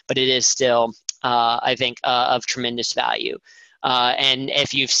experience, but it is still, I think, of tremendous value. And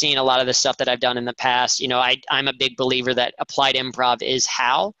if you've seen a lot of the stuff that I've done in the past, I'm a big believer that applied improv is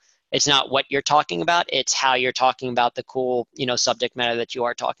how. It's not what you're talking about, it's how you're talking about the cool, subject matter that you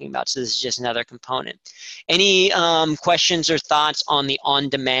are talking about. So this is just another component. Any questions or thoughts on the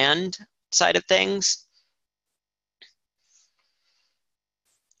on-demand side of things?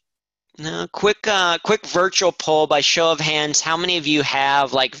 No, quick virtual poll by show of hands. How many of you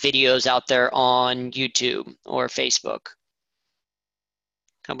have like videos out there on YouTube or Facebook?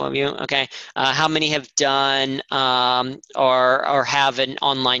 Couple of you, okay. How many have done or have an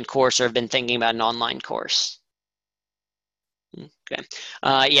online course, or have been thinking about an online course? Okay.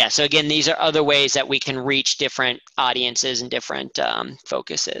 Yeah, so again, these are other ways that we can reach different audiences and different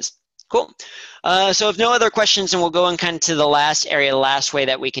focuses. Cool. So if no other questions, then we'll go in kind of to the last area, the last way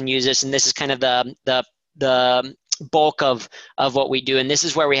that we can use this, and this is kind of the bulk of what we do, and this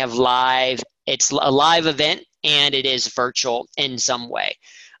is where we have live. It's a live event, and it is virtual in some way.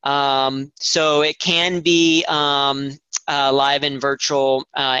 So it can be live and virtual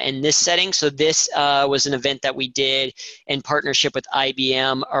in this setting. So this was an event that we did in partnership with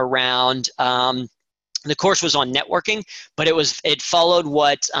IBM around the course was on networking, but it followed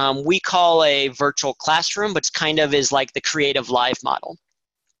what we call a virtual classroom, but it's kind of is like the creative live model.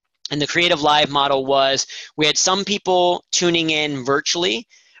 And the creative live model was, we had some people tuning in virtually,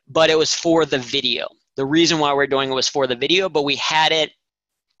 but it was for the video. The reason why we're doing it was for the video, but we had it,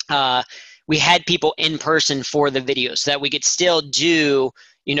 we had people in person for the video, so that we could still do,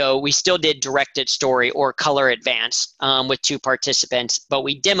 we still did directed story or color advance with 2 participants, but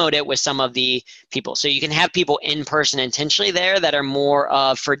we demoed it with some of the people. So you can have people in person intentionally there that are more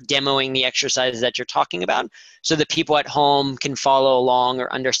for demoing the exercises that you're talking about, so that people at home can follow along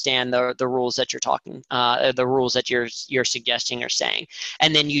or understand the rules that you're talking, the rules that you're suggesting or saying.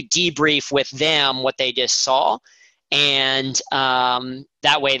 And then you debrief with them what they just saw. And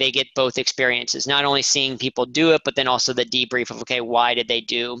that way they get both experiences, not only seeing people do it, but then also the debrief of, okay, why did they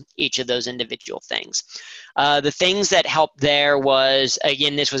do each of those individual things? The things that helped there was,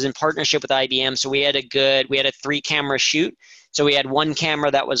 again, this was in partnership with IBM. So we had a 3-camera shoot. So we had one camera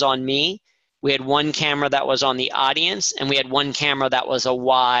that was on me, we had one camera that was on the audience, and we had one camera that was a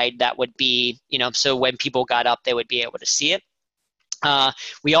wide that would be, so when people got up, they would be able to see it.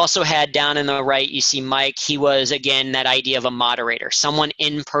 We also had down in the right, you see Mike, he was, again, that idea of a moderator, someone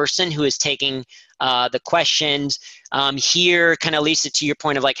in person who is taking the questions. Here, kind of Lisa, to your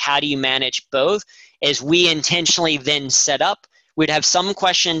point of like, how do you manage both, is we intentionally then set up, we'd have some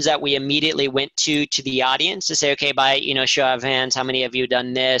questions that we immediately went to the audience to say, okay, by, show of hands, how many of you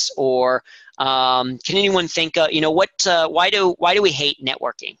done this? Or can anyone think, why do we hate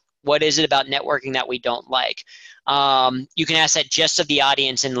networking? What is it about networking that we don't like? You can ask that just of the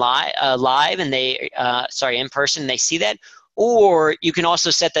audience in live, and in person, they see that. Or you can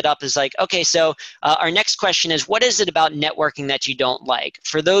also set that up as like, okay, so our next question is, what is it about networking that you don't like?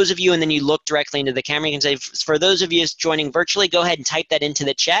 For those of you, and then you look directly into the camera, you can say, for those of you joining virtually, go ahead and type that into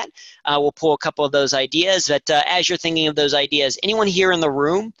the chat. We'll pull a couple of those ideas. But as you're thinking of those ideas, anyone here in the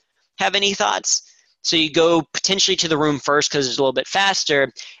room have any thoughts? So you go potentially to the room first because it's a little bit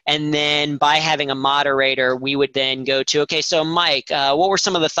faster. And then by having a moderator, we would then go to, okay, so Mike, what were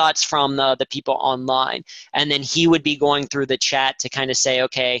some of the thoughts from the people online? And then he would be going through the chat to kind of say,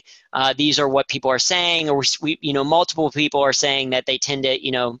 okay, these are what people are saying, or multiple people are saying that they tend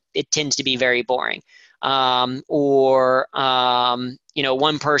to, it tends to be very boring. One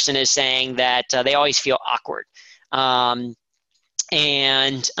person is saying that they always feel awkward.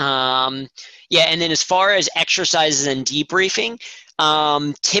 And then as far as exercises and debriefing,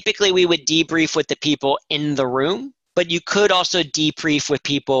 typically we would debrief with the people in the room, but you could also debrief with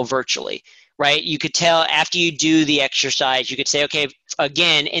people virtually, right? You could tell after you do the exercise, you could say, okay,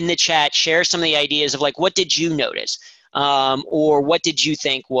 again, in the chat, share some of the ideas of like, what did you notice? Or what did you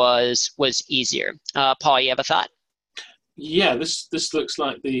think was easier? Paul, you have a thought? Yeah, this looks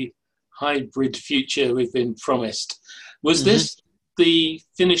like the hybrid future we've been promised. Was this the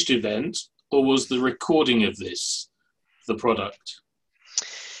finished event, or was the recording of this the product?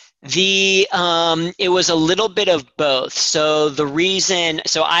 It was a little bit of both. So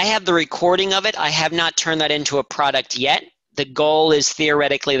I have the recording of it. I have not turned that into a product yet. The goal is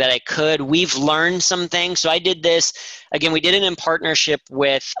theoretically that I could. We've learned some things. So I did this, again, we did it in partnership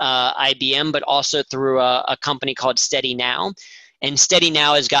with IBM, but also through a company called Steady Now. And Steady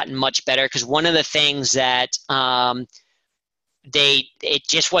Now has gotten much better because one of the things that it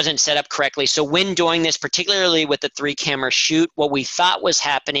just wasn't set up correctly. So when doing this, particularly with the 3-camera shoot, what we thought was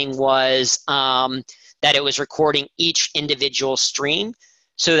happening was that it was recording each individual stream,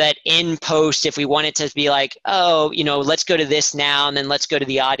 so that in post, if we wanted to be like, oh, let's go to this now, and then let's go to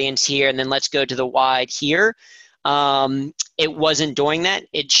the audience here, and then let's go to the wide here, it wasn't doing that.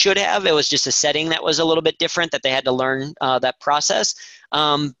 It should have. It was just a setting that was a little bit different that they had to learn that process.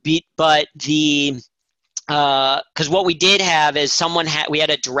 Because what we did have is we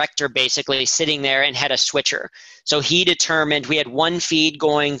had a director basically sitting there and had a switcher. So he determined, we had one feed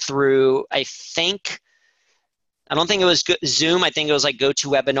going through, I don't think it was Zoom. I think it was like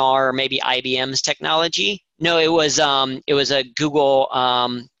GoToWebinar or maybe IBM's technology. No, it was a Google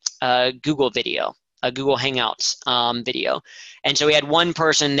video, a Google Hangouts video. And so we had one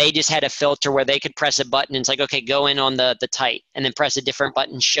person, they just had a filter where they could press a button and it's like, okay, go in on the tight, and then press a different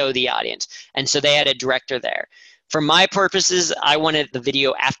button, show the audience. And so they had a director there. For my purposes, I wanted the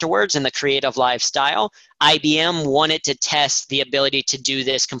video afterwards in the creative live style. IBM wanted to test the ability to do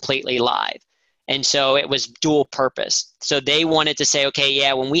this completely live. And so it was dual purpose. So they wanted to say, okay,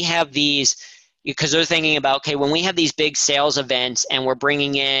 yeah, when we have these, because they're thinking about, okay, when we have these big sales events and we're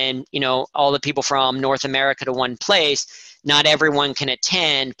bringing in, all the people from North America to one place, not everyone can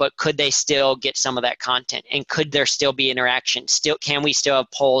attend, but could they still get some of that content? And could there still be interaction? Can we still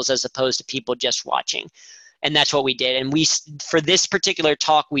have polls as opposed to people just watching? And that's what we did. And for this particular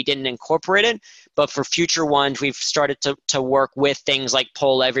talk, we didn't incorporate it, but for future ones, we've started to work with things like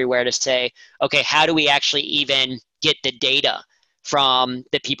Poll Everywhere to say, okay, how do we actually even get the data from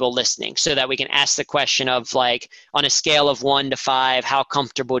the people listening, so that we can ask the question of like, on a scale of 1 to 5, how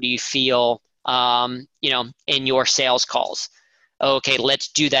comfortable do you feel, in your sales calls? Okay, let's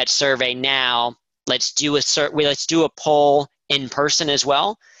do that survey now. Let's do a poll in person as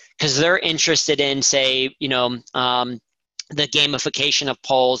well, because they're interested in, say, the gamification of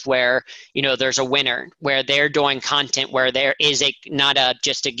polls where, there's a winner, where they're doing content where there is not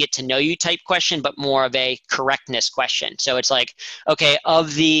just a get to know you type question, but more of a correctness question. So it's like, okay,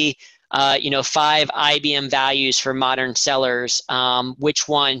 of the 5 IBM values for modern sellers. Which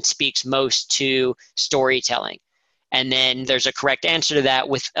one speaks most to storytelling? And then there's a correct answer to that.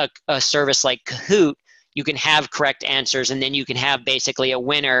 With a service like Kahoot, you can have correct answers, and then you can have basically a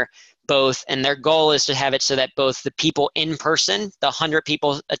winner both. And their goal is to have it so that both the people in person, the 100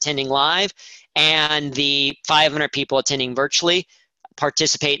 people attending live, and the 500 people attending virtually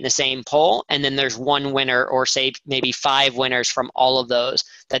participate in the same poll. And then there's one winner, or say maybe 5 winners from all of those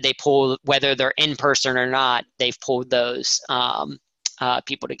that they pull, whether they're in person or not, they've pulled those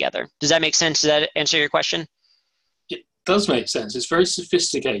people together. Does that make sense? Does that answer your question? It does make sense. It's very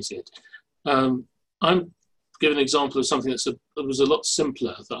sophisticated. I'm give an example of something that was a lot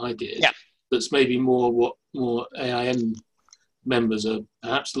simpler that I did. Yeah. That's maybe more AIN members are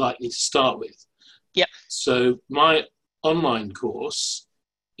perhaps likely to start with. Yeah. So my online course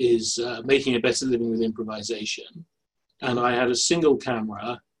is Making a Better Living with Improvisation, and I had a single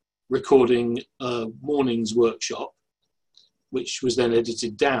camera recording a morning's workshop, which was then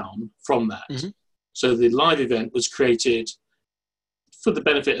edited down from that. Mm-hmm. So the live event was created for the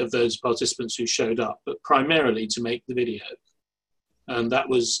benefit of those participants who showed up, but primarily to make the video. And that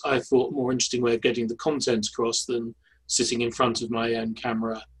was, I thought, a more interesting way of getting the content across than sitting in front of my own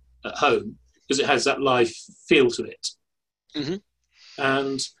camera at home, because it has that live feel to it. Mm-hmm.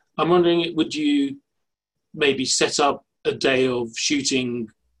 And I'm wondering, would you maybe set up a day of shooting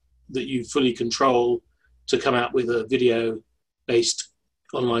that you fully control to come out with a video-based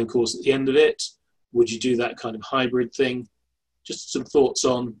online course at the end of it? Would you do that kind of hybrid thing? Just some thoughts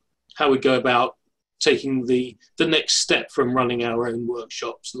on how we go about taking the next step from running our own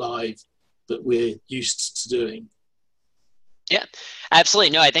workshops live that we're used to doing. Yeah, absolutely.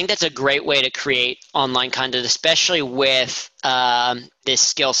 No, I think that's a great way to create online content, especially with this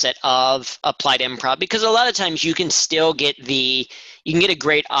skill set of applied improv, because a lot of times you can still get a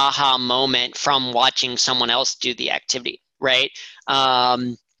great aha moment from watching someone else do the activity, right?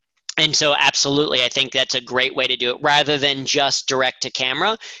 And so absolutely, I think that's a great way to do it rather than just direct to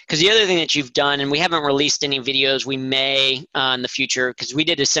camera. Because the other thing that you've done, and we haven't released any videos, we may in the future, because we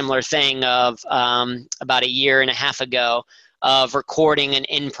did a similar thing of about 1.5 years ago of recording an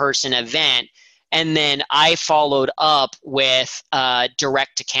in-person event. And then I followed up with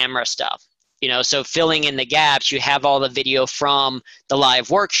direct to camera stuff. So filling in the gaps, you have all the video from the live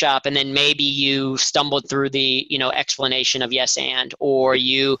workshop, and then maybe you stumbled through the, explanation of yes and, or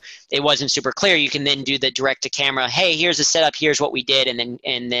it wasn't super clear. You can then do the direct to camera. Hey, here's the setup. Here's what we did,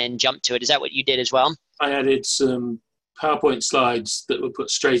 and then jump to it. Is that what you did as well? I added some PowerPoint slides that were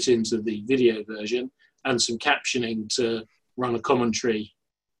put straight into the video version, and some captioning to run a commentary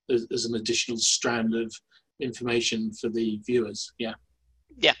as an additional strand of information for the viewers. Yeah.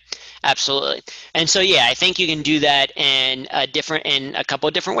 Yeah, absolutely. And so, yeah, I think you can do that in a couple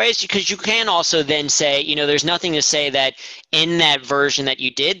of different ways, because you can also then say, there's nothing to say that in that version that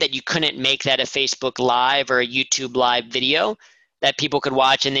you did that you couldn't make that a Facebook Live or a YouTube Live video that people could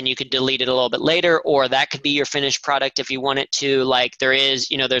watch, and then you could delete it a little bit later, or that could be your finished product if you want it to. Like there's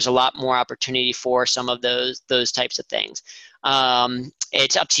a lot more opportunity for some of those types of things.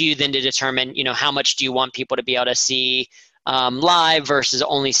 It's up to you then to determine, how much do you want people to be able to see live versus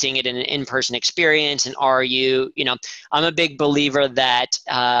only seeing it in an in-person experience. And are you, I'm a big believer that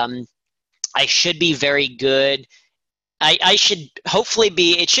I should be very good. I should hopefully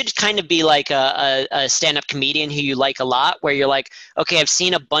it should kind of be like a stand-up comedian who you like a lot, where you're like, okay, I've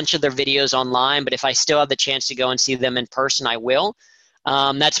seen a bunch of their videos online, but if I still have the chance to go and see them in person, I will.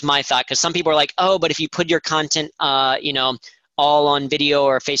 That's my thought, because some people are like, oh, but if you put your content, all on video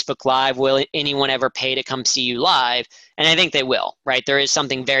or Facebook Live, will anyone ever pay to come see you live? And I think they will, right? There is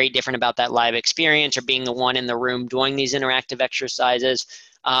something very different about that live experience, or being the one in the room doing these interactive exercises.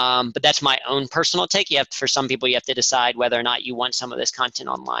 But that's my own personal take. For some people, you have to decide whether or not you want some of this content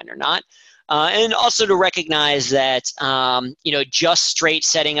online or not. And also to recognize that, just straight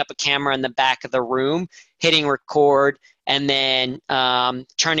setting up a camera in the back of the room, hitting record, and then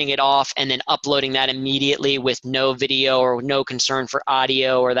turning it off and then uploading that immediately with no video or no concern for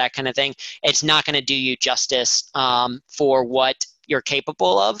audio or that kind of thing, it's not going to do you justice for what you're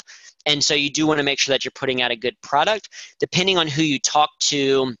capable of. And so you do want to make sure that you're putting out a good product. Depending on who you talk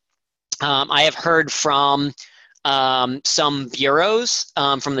to, I have heard from some bureaus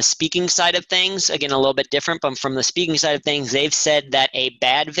from the speaking side of things, again, a little bit different, but from the speaking side of things, they've said that a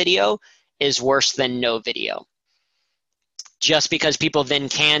bad video is worse than no video. Just because people then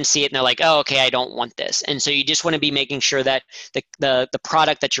can see it and they're like, oh, okay, I don't want this. And so you just want to be making sure that the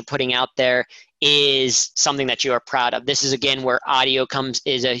product that you're putting out there is something that you are proud of. This is, again, where audio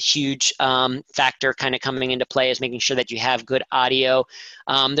is a huge factor kind of coming into play, is making sure that you have good audio.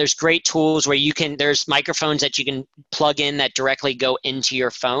 There's great tools where there's microphones that you can plug in that directly go into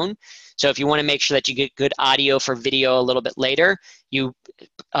your phone. So if you want to make sure that you get good audio for video a little bit later, you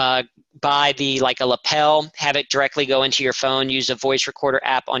buy like a lapel, have it directly go into your phone, use a voice recorder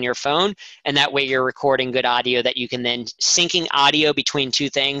app on your phone, and that way you're recording good audio that you can then syncing audio between two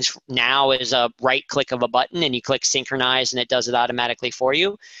things now is a right click of a button, and you click synchronize and it does it automatically for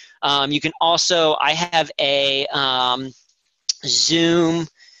you. You can also, I have a Zoom,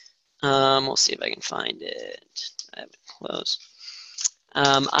 we'll see if I can find it. I have it close.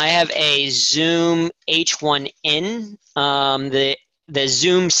 I have a Zoom H1N. The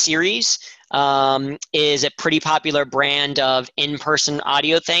Zoom series is a pretty popular brand of in-person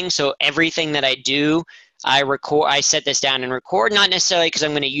audio thing. So everything that I do, I set this down and record, not necessarily because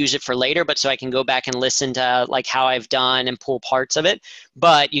I'm going to use it for later, but so I can go back and listen to like how I've done and pull parts of it.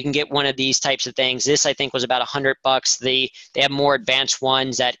 But you can get one of these types of things. This, I think, was about $100. They have more advanced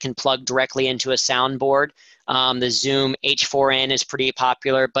ones that can plug directly into a soundboard. The Zoom H4n is pretty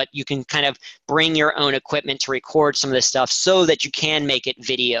popular, but you can kind of bring your own equipment to record some of this stuff so that you can make it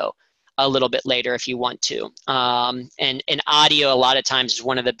video a little bit later if you want to. And audio, a lot of times, is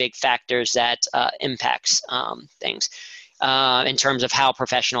one of the big factors that impacts things in terms of how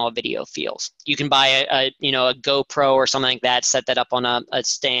professional a video feels. You can buy a GoPro or something like that, set that up on a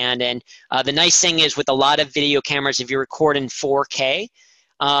stand. And the nice thing is with a lot of video cameras, if you record in 4K,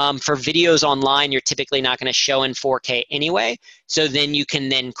 for videos online, you're typically not going to show in 4K anyway, so then you can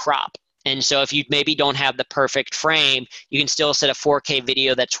then crop. And so if you maybe don't have the perfect frame, you can still set a 4K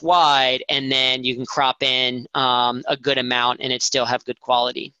video that's wide, and then you can crop in a good amount and it still have good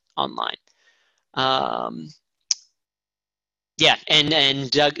quality online. Yeah, and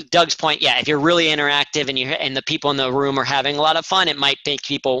Doug's point, yeah, if you're really interactive and the people in the room are having a lot of fun, it might make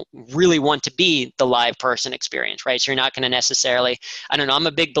people really want to be the live person experience, right? So you're not going to necessarily, I don't know, I'm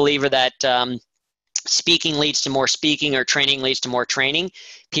a big believer that speaking leads to more speaking, or training leads to more training.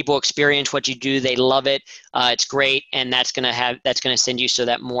 People experience what you do, they love it, it's great, and that's going to send you so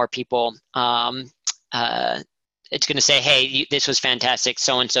that more people, it's going to say, hey, this was fantastic,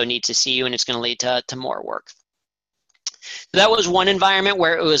 so-and-so needs to see you, and it's going to lead to more work. So that was one environment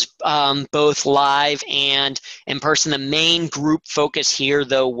where it was both live and in person. The main group focus here,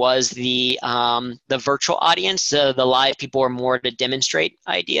 though, was the virtual audience. The live people were more to demonstrate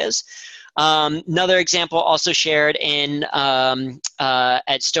ideas. Another example also shared in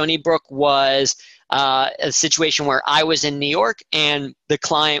at Stony Brook was a situation where I was in New York and the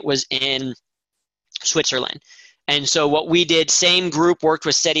client was in Switzerland. And so what we did, same group, worked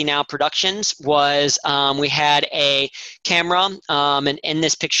with Steady Now Productions, was we had a camera, and in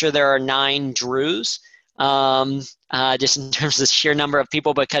this picture there are 9 Drews, just in terms of the sheer number of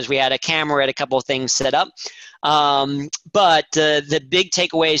people, because we had a camera, we had a couple of things set up. But the big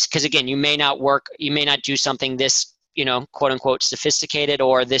takeaways, because again, you may not do something this, quote unquote sophisticated,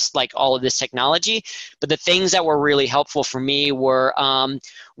 or this, like all of this technology, but the things that were really helpful for me were,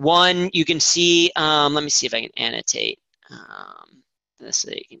 one, you can see, let me see if I can annotate this so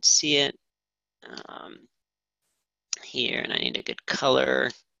you can see it here, and I need a good color.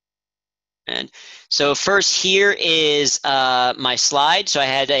 And so first here is my slide. So I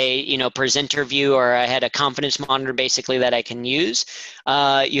had a presenter view, or I had a confidence monitor basically that I can use.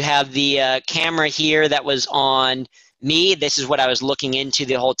 You have the camera here that was on me. This is what I was looking into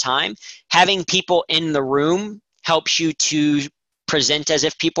the whole time. Having people in the room helps you to present as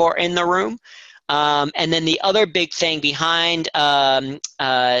if people are in the room. And then the other big thing behind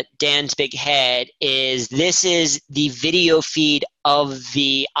Dan's big head is this is the video feed of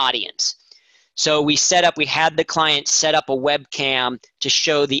the audience. So we had the client set up a webcam to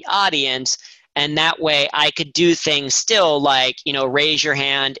show the audience, and that way I could do things still like, raise your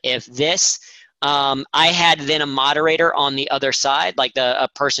hand if this. I had then a moderator on the other side, like a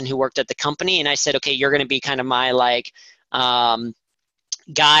person who worked at the company, and I said, okay, you're going to be kind of my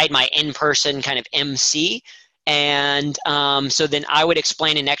guide, my in-person kind of MC. And so then I would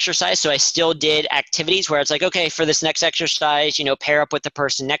explain an exercise. So I still did activities where it's like, okay, for this next exercise, pair up with the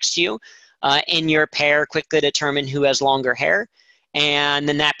person next to you. In your pair, quickly determine who has longer hair, and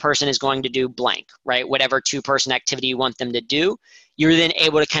then that person is going to do blank, right? Whatever 2-person activity you want them to do. You're then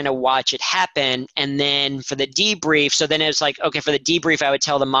able to kind of watch it happen. And then for the debrief, so then it's like, okay, for the debrief, I would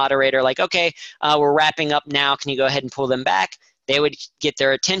tell the moderator, like, okay, we're wrapping up now. Can you go ahead and pull them back? They would get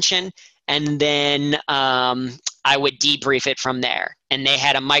their attention. And then I would debrief it from there. And they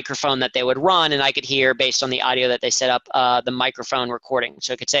had a microphone that they would run, and I could hear, based on the audio that they set up, the microphone recording.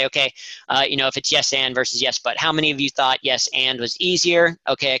 So it could say, okay, if it's yes and versus yes but, how many of you thought yes and was easier?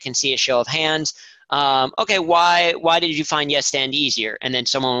 Okay, I can see a show of hands. Okay, why did you find yes and easier? And then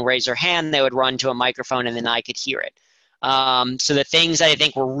someone would raise their hand, they would run to a microphone, and then I could hear it. So the things that I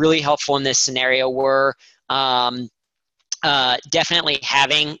think were really helpful in this scenario were definitely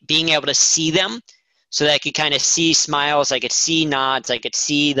being able to see them, so that I could kind of see smiles, I could see nods, I could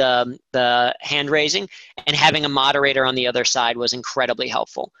see the hand raising, and having a moderator on the other side was incredibly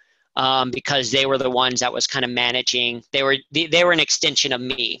helpful, because they were the ones that was kind of managing. They were an extension of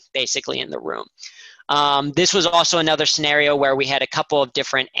me, basically, in the room. This was also another scenario where we had a couple of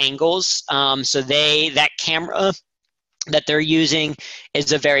different angles. So that camera that they're using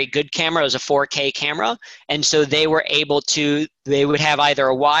is a very good camera. It was a 4K camera. And so they would have either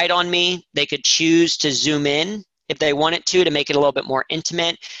a wide on me, they could choose to zoom in if they wanted to make it a little bit more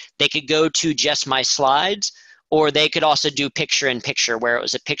intimate. They could go to just my slides, or they could also do picture in picture, where it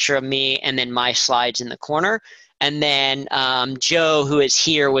was a picture of me and then my slides in the corner. And then Joe, who is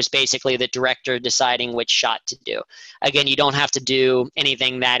here, was basically the director deciding which shot to do. Again, you don't have to do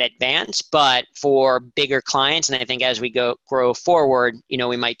anything that advanced, but for bigger clients, and I think as we grow forward,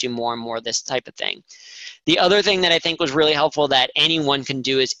 we might do more and more of this type of thing. The other thing that I think was really helpful that anyone can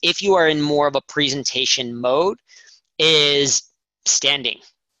do is, if you are in more of a presentation mode, is standing.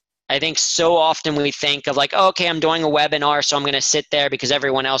 I think so often we think of like, oh, okay, I'm doing a webinar, so I'm going to sit there because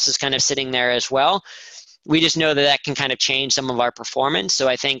everyone else is kind of sitting there as well. We just know that can kind of change some of our performance. So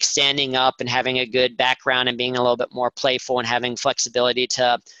I think standing up and having a good background and being a little bit more playful and having flexibility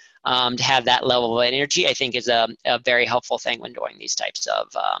to have that level of energy, I think is a very helpful thing when doing these types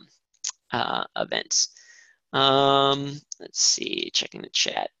of events. Let's see, checking the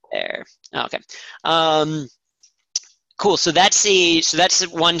chat there. Okay. Cool. So that's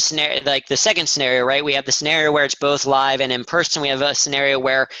one scenario. Like the second scenario, right? We have the scenario where it's both live and in person. We have a scenario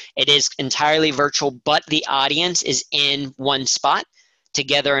where it is entirely virtual, but the audience is in one spot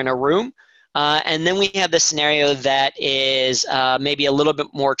together in a room. And then we have the scenario that is maybe a little bit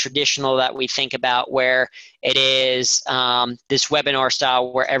more traditional that we think about, where it is this webinar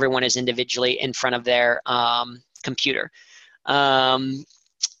style where everyone is individually in front of their computer.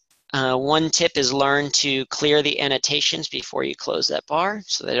 One tip is learn to clear the annotations before you close that bar,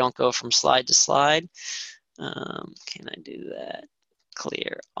 so they don't go from slide to slide. Can I do that?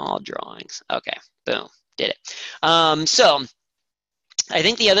 Clear all drawings. Okay, boom, did it. So I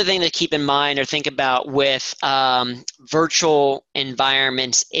think the other thing to keep in mind or think about with virtual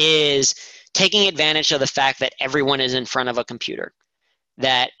environments is taking advantage of the fact that everyone is in front of a computer,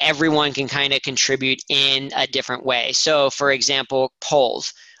 that everyone can kind of contribute in a different way. So for example,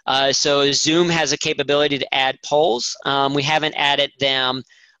 polls. So Zoom has a capability to add polls. We haven't added them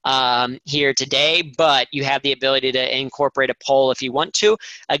here today, but you have the ability to incorporate a poll if you want to.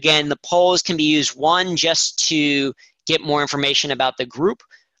 Again, the polls can be used, one, just to get more information about the group.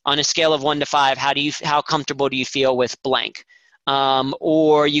 On a scale of 1 to 5, how comfortable do you feel with blank?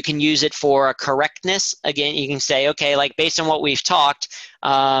 Or you can use it for a correctness. Again, you can say, okay, like based on what we've talked,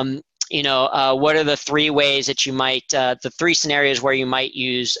 what are the 3 ways that you might, the 3 scenarios where you might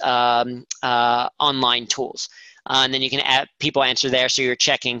use online tools? And then you can have people answer there, so you're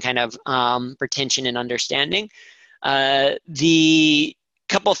checking kind of retention and understanding. The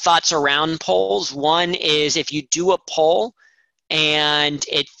couple thoughts around polls. One is, if you do a poll and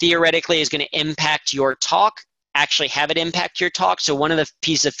it theoretically is going to impact your talk, actually have it impact your talk. So one of the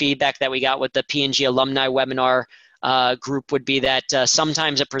pieces of feedback that we got with the P&G alumni webinar group would be that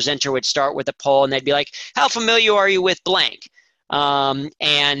sometimes a presenter would start with a poll and they'd be like, how familiar are you with blank?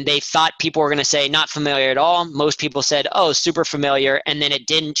 And they thought people were going to say not familiar at all. Most people said, oh, super familiar. And then it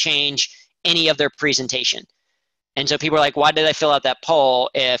didn't change any of their presentation. And so people are like, why did I fill out that poll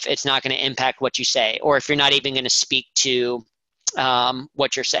if it's not going to impact what you say, or if you're not even going to speak to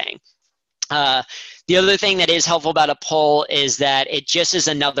what you're saying? The other thing that is helpful about a poll is that it just is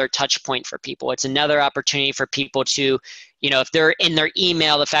another touch point for people. It's another opportunity for people to, if they're in their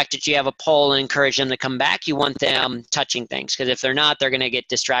email, the fact that you have a poll and encourage them to come back, you want them touching things, because if they're not, they're going to get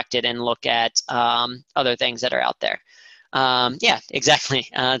distracted and look at other things that are out there. Yeah, exactly.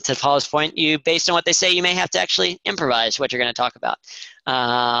 To Paula's point, based on what they say, you may have to actually improvise what you're going to talk about.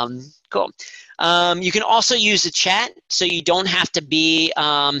 Cool. You can also use the chat, so you don't have to be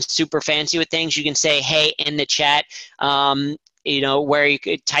super fancy with things. You can say, hey, in the chat, where you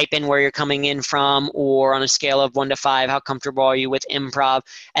could type in where you're coming in from, or on a scale of 1 to 5, how comfortable are you with improv?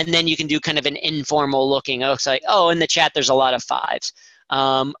 And then you can do kind of an informal looking. Oh, it's like, oh, in the chat, there's a lot of 5s.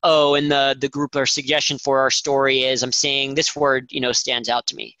 oh, and the group or suggestion for our story is I'm seeing this word, stands out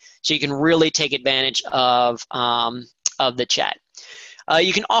to me. So you can really take advantage of the chat.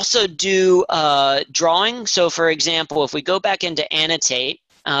 You can also do drawing. So for example, if we go back into annotate,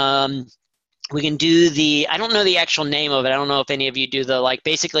 we can do I don't know the actual name of it. I don't know if any of you do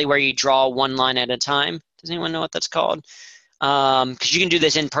basically where you draw one line at a time. Does anyone know what that's called? Because you can do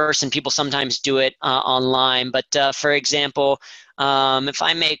this in person. People sometimes do it online. But for example, if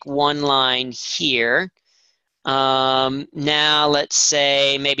I make one line here, now let's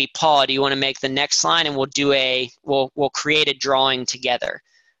say maybe Paul, do you want to make the next line, and we'll create a drawing together.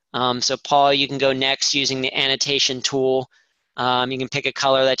 So Paul, you can go next using the annotation tool. You can pick a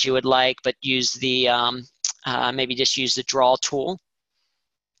color that you would like, but use the maybe just use the draw tool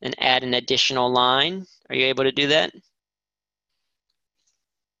and add an additional line. Are you able to do that?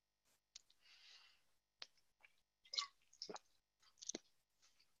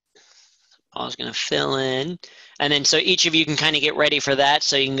 Paul's going to fill in. And then so each of you can kind of get ready for that.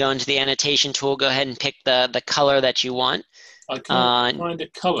 So you can go into the annotation tool, go ahead and pick the color that you want. I can't find a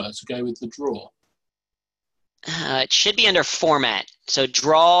color to go with the draw. It should be under format. So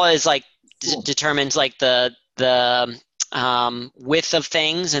draw is determines the width of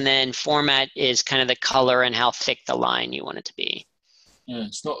things, and then format is kind of the color and how thick the line you want it to be. Yeah,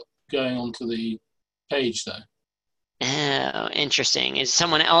 it's not going onto the page though. Oh, interesting. Is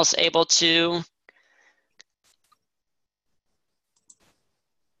someone else able to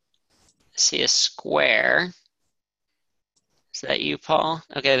see a square? Is that you, Paul?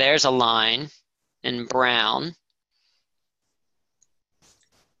 Okay, there's a line in brown.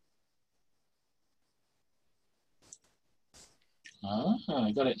 Ah,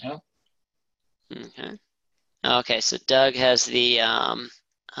 I got it now. Okay. Okay, so Doug has the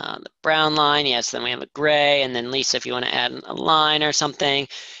brown line. Yes, then we have a gray, and then Lisa, if you want to add a line or something,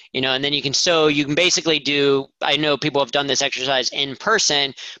 and then you can basically do, I know people have done this exercise in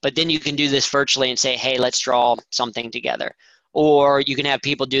person, but then you can do this virtually and say, hey, let's draw something together. Or you can have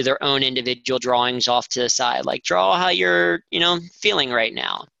people do their own individual drawings off to the side, like draw how you're, feeling right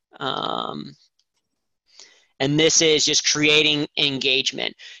now. And this is just creating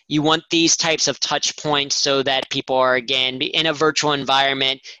engagement. You want these types of touch points so that people are, again, in a virtual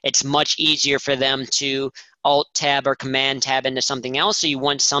environment. It's much easier for them to Alt-tab or Command-tab into something else. So you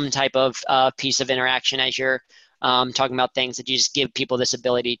want some type of piece of interaction as you're talking about things, that you just give people this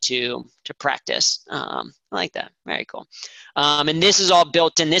ability to practice. I like that. Very cool. And this is all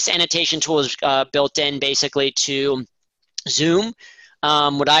built in. This annotation tool is built in basically to Zoom.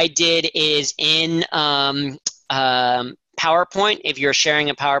 What I did is in PowerPoint, if you're sharing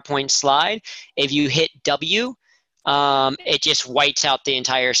a PowerPoint slide, if you hit W, it just whites out the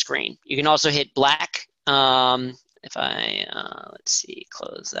entire screen. You can also hit black. If I, let's see,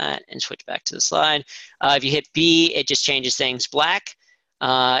 close that and switch back to the slide. If you hit B, it just changes things black.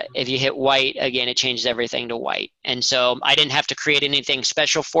 If you hit white, again, it changes everything to white. And so I didn't have to create anything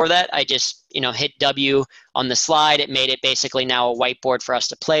special for that. I just, hit W on the slide. It made it basically now a whiteboard for us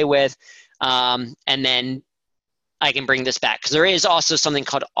to play with. And then I can bring this back, because there is also something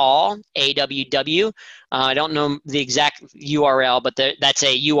called AWW. I don't know the exact URL, but that's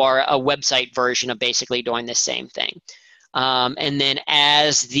a website version of basically doing the same thing. And then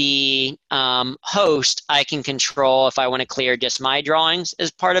as the host, I can control if I want to clear just my drawings as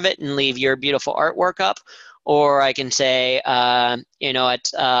part of it and leave your beautiful artwork up, or I can say, art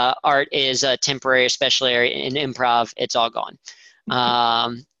is a temporary, especially in improv, it's all gone.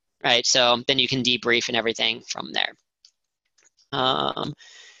 Right, so then you can debrief and everything from there.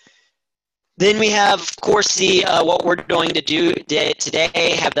 Then we have, of course, what we're going to do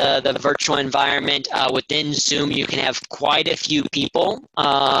today, have the virtual environment. Within Zoom, you can have quite a few people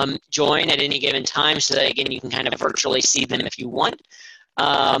join at any given time, so that, again, you can kind of virtually see them if you want.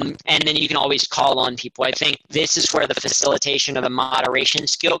 And then you can always call on people. I think this is where the facilitation of the moderation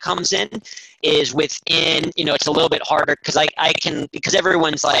skill comes in, is within, it's a little bit harder because because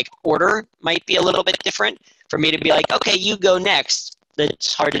everyone's order might be a little bit different, for me to be like, okay, you go next.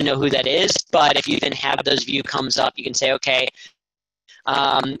 It's hard to know who that is, but if you then have those view comes up, you can say, okay,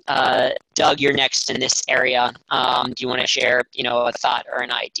 Doug, you're next in this area. Do you want to share, a thought or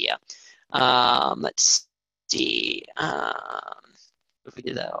an idea? Let's see. If we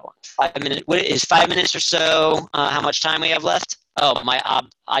do that, 5 minutes. What is 5 minutes or so? How much time we have left? Oh, my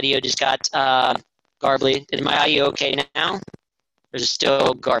audio just got garbly. Is my audio okay now? Or is it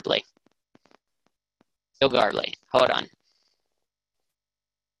still garbly? Still garbly. Hold on.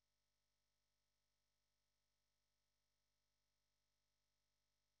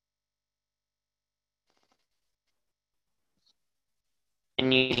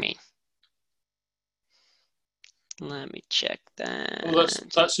 Can you hear me? Let me check that. Well,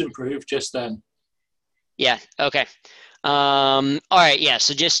 that's improved just then. Yeah, okay. All right, yeah,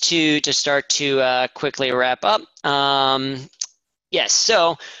 so just to start to quickly wrap up. Yes,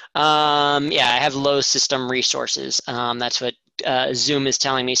 so yeah, I have low system resources. That's what Zoom is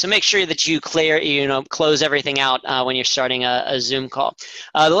telling me. So make sure that you close everything out when you're starting a Zoom call.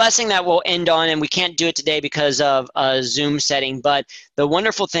 The last thing that we'll end on, and we can't do it today because of a Zoom setting, but the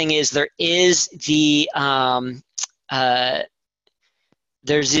wonderful thing is there is the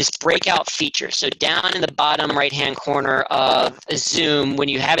there's this breakout feature. So down in the bottom right-hand corner of Zoom, when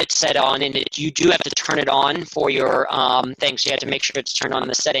you have it set on, and you do have to turn it on for your thing, so you have to make sure it's turned on in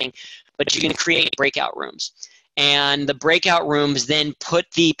the setting, but you can create breakout rooms. And the breakout rooms then put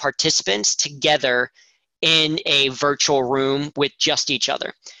the participants together in a virtual room with just each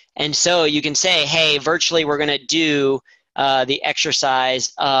other. And so you can say, hey, virtually we're going to do the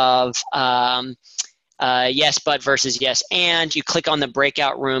exercise of yes, but versus yes, and you click on the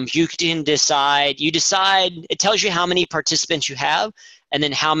breakout rooms. You can decide, it tells you how many participants you have and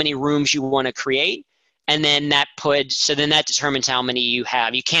then how many rooms you want to create. And then that determines how many you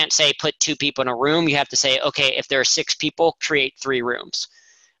have. You can't say put 2 people in a room. You have to say, okay, if there are 6 people, create 3 rooms.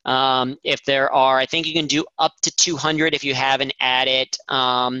 If there are, I think you can do up to 200 if you have an added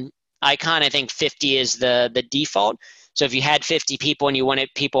icon. I think 50 is the default. So if you had 50 people and you wanted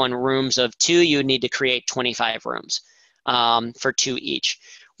people in rooms of 2, you would need to create 25 rooms for 2 each.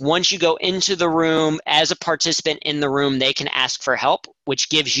 Once you go into the room, as a participant in the room, they can ask for help, which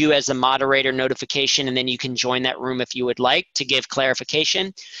gives you as the moderator notification, and then you can join that room if you would like to give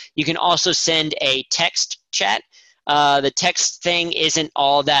clarification. You can also send a text chat. The text thing isn't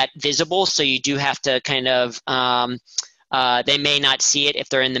all that visible, so you do have to kind of, they may not see it if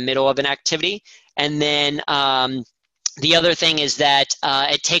they're in the middle of an activity. And then the other thing is that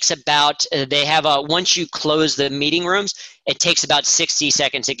it takes about, once you close the meeting rooms, it takes about 60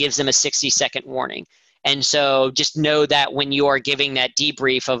 seconds. It gives them a 60-second warning. And so just know that when you are giving that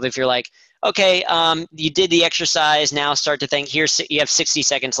debrief of if you're like, okay, you did the exercise, now start to think, you have 60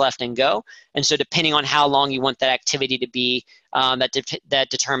 seconds left and go. And so depending on how long you want that activity to be, that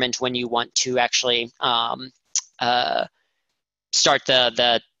determines when you want to actually start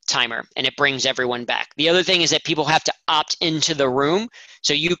the timer, and it brings everyone back. The other thing is that people have to opt into the room.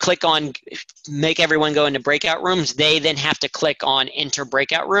 So you click on make everyone go into breakout rooms. They then have to click on enter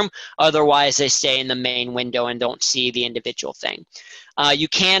breakout room. Otherwise, they stay in the main window and don't see the individual thing. You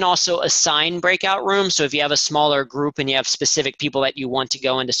can also assign breakout rooms. So if you have a smaller group and you have specific people that you want to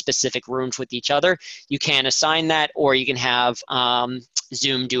go into specific rooms with each other, you can assign that, or you can have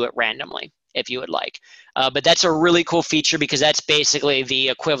Zoom do it randomly if you would like. But that's a really cool feature because that's basically the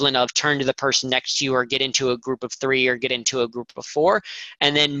equivalent of turn to the person next to you or get into a group of 3 or get into a group of 4.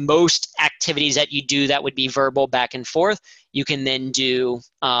 And then most activities that you do that would be verbal back and forth, you can then do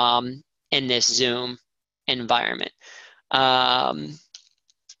in this Zoom environment.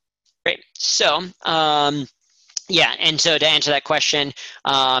 Great. So, yeah, and so to answer that question,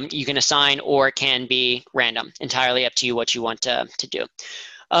 you can assign or it can be random, entirely up to you what you want to do.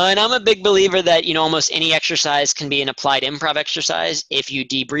 And I'm a big believer that, almost any exercise can be an applied improv exercise if you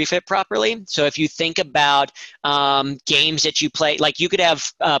debrief it properly. So if you think about games that you play, like you could have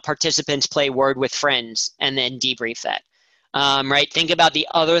participants play Word with Friends and then debrief that. Right? Think about the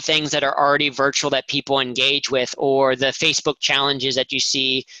other things that are already virtual that people engage with, or the Facebook challenges that you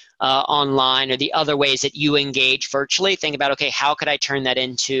see online, or the other ways that you engage virtually. Think about, okay, how could I turn that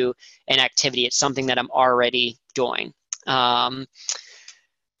into an activity? It's something that I'm already doing.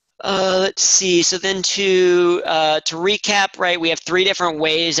 Let's see. So then to recap, right, we have 3 different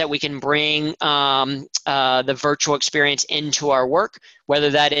ways that we can bring the virtual experience into our work,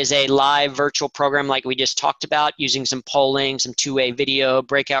 whether that is a live virtual program like we just talked about, using some polling, some 2-way video,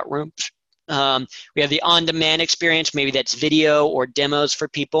 breakout rooms. We have the on-demand experience, maybe that's video or demos for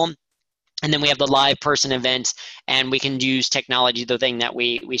people. And then we have the live person events, and we can use technology, the thing that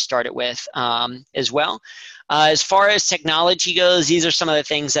we started with as well. As far as technology goes, these are some of the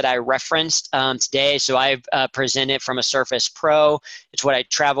things that I referenced today. So I've presented from a Surface Pro. It's what I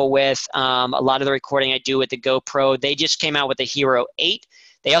travel with. A lot of the recording I do with the GoPro. They just came out with the Hero 8.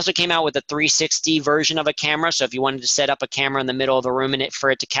 They also came out with a 360 version of a camera. So if you wanted to set up a camera in the middle of the room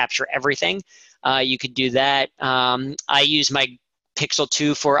for it to capture everything, you could do that. I use my Pixel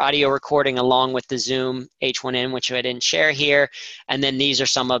 2 for audio recording along with the Zoom H1N, which I didn't share here. And then these are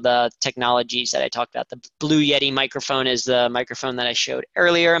some of the technologies that I talked about. The Blue Yeti microphone is the microphone that I showed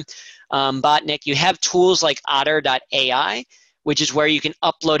earlier. Botnik, you have tools like otter.ai, which is where you can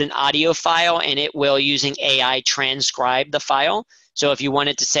upload an audio file and it will, using AI, transcribe the file. So if you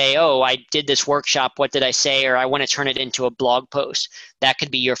wanted to say, oh, I did this workshop, what did I say? Or I want to turn it into a blog post. That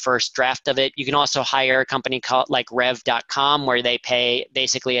could be your first draft of it. You can also hire a company called like rev.com where they pay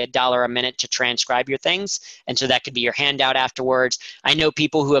basically $1 a minute to transcribe your things. And so that could be your handout afterwards. I know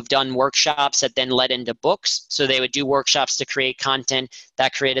people who have done workshops that then led into books. So they would do workshops to create content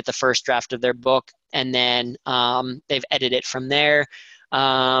that created the first draft of their book. And then they've edited it from there.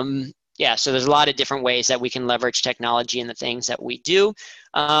 Yeah, so there's a lot of different ways that we can leverage technology in the things that we do.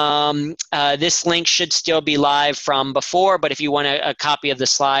 This link should still be live from before, but if you want a copy of the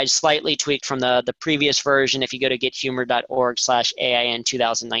slides slightly tweaked from the previous version, if you go to gethumor.org/AIN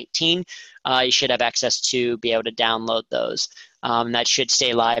 2019, you should have access to be able to download those. That should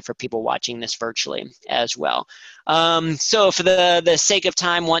stay live for people watching this virtually as well. So for the sake of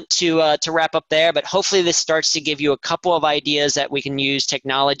time, want to wrap up there, but hopefully this starts to give you a couple of ideas that we can use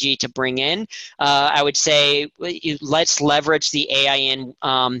technology to bring in. I would say let's leverage the AIN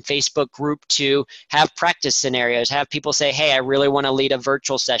Facebook group to have practice scenarios, have people say, hey, I really want to lead a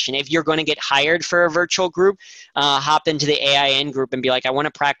virtual session. If you're going to get hired for a virtual group, hop into the AIN group and be like, I want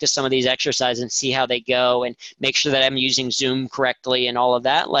to practice some of these exercises and see how they go and make sure that I'm using Zoom correctly and all of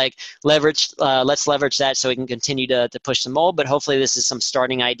that. Like let's leverage that so we can continue to push the mold, but hopefully this is some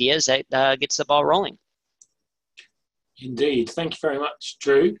starting ideas that gets the ball rolling. Indeed. Thank you very much,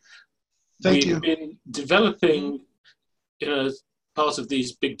 Drew. Thank you. We've been developing as part of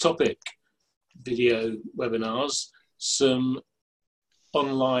these big topic video webinars some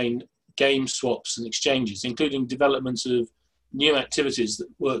online game swaps and exchanges, including development of new activities that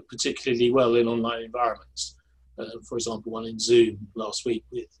work particularly well in online environments. For example, one in Zoom last week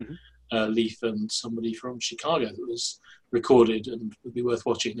with Leaf and somebody from Chicago that was recorded and would be worth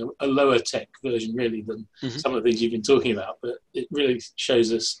watching. A lower tech version really than some of the things you've been talking about, but it really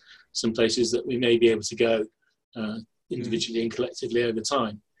shows us some places that we may be able to go individually and collectively over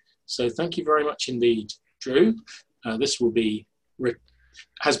time. So thank you very much indeed, Drew. This will be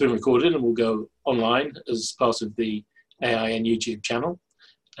has been recorded and will go online as part of the AIN YouTube channel.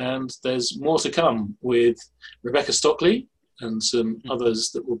 And there's more to come with Rebecca Stockley and some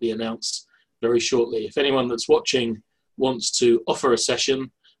others that will be announced very shortly. If anyone that's watching wants to offer a session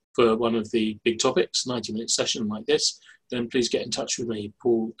for one of the big topics, 90-minute session like this, then please get in touch with me,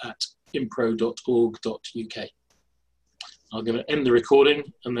 paul@impro.org.uk. I'm going to end the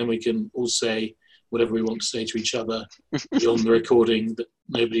recording and then we can all say whatever we want to say to each other beyond the recording that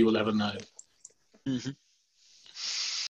nobody will ever know.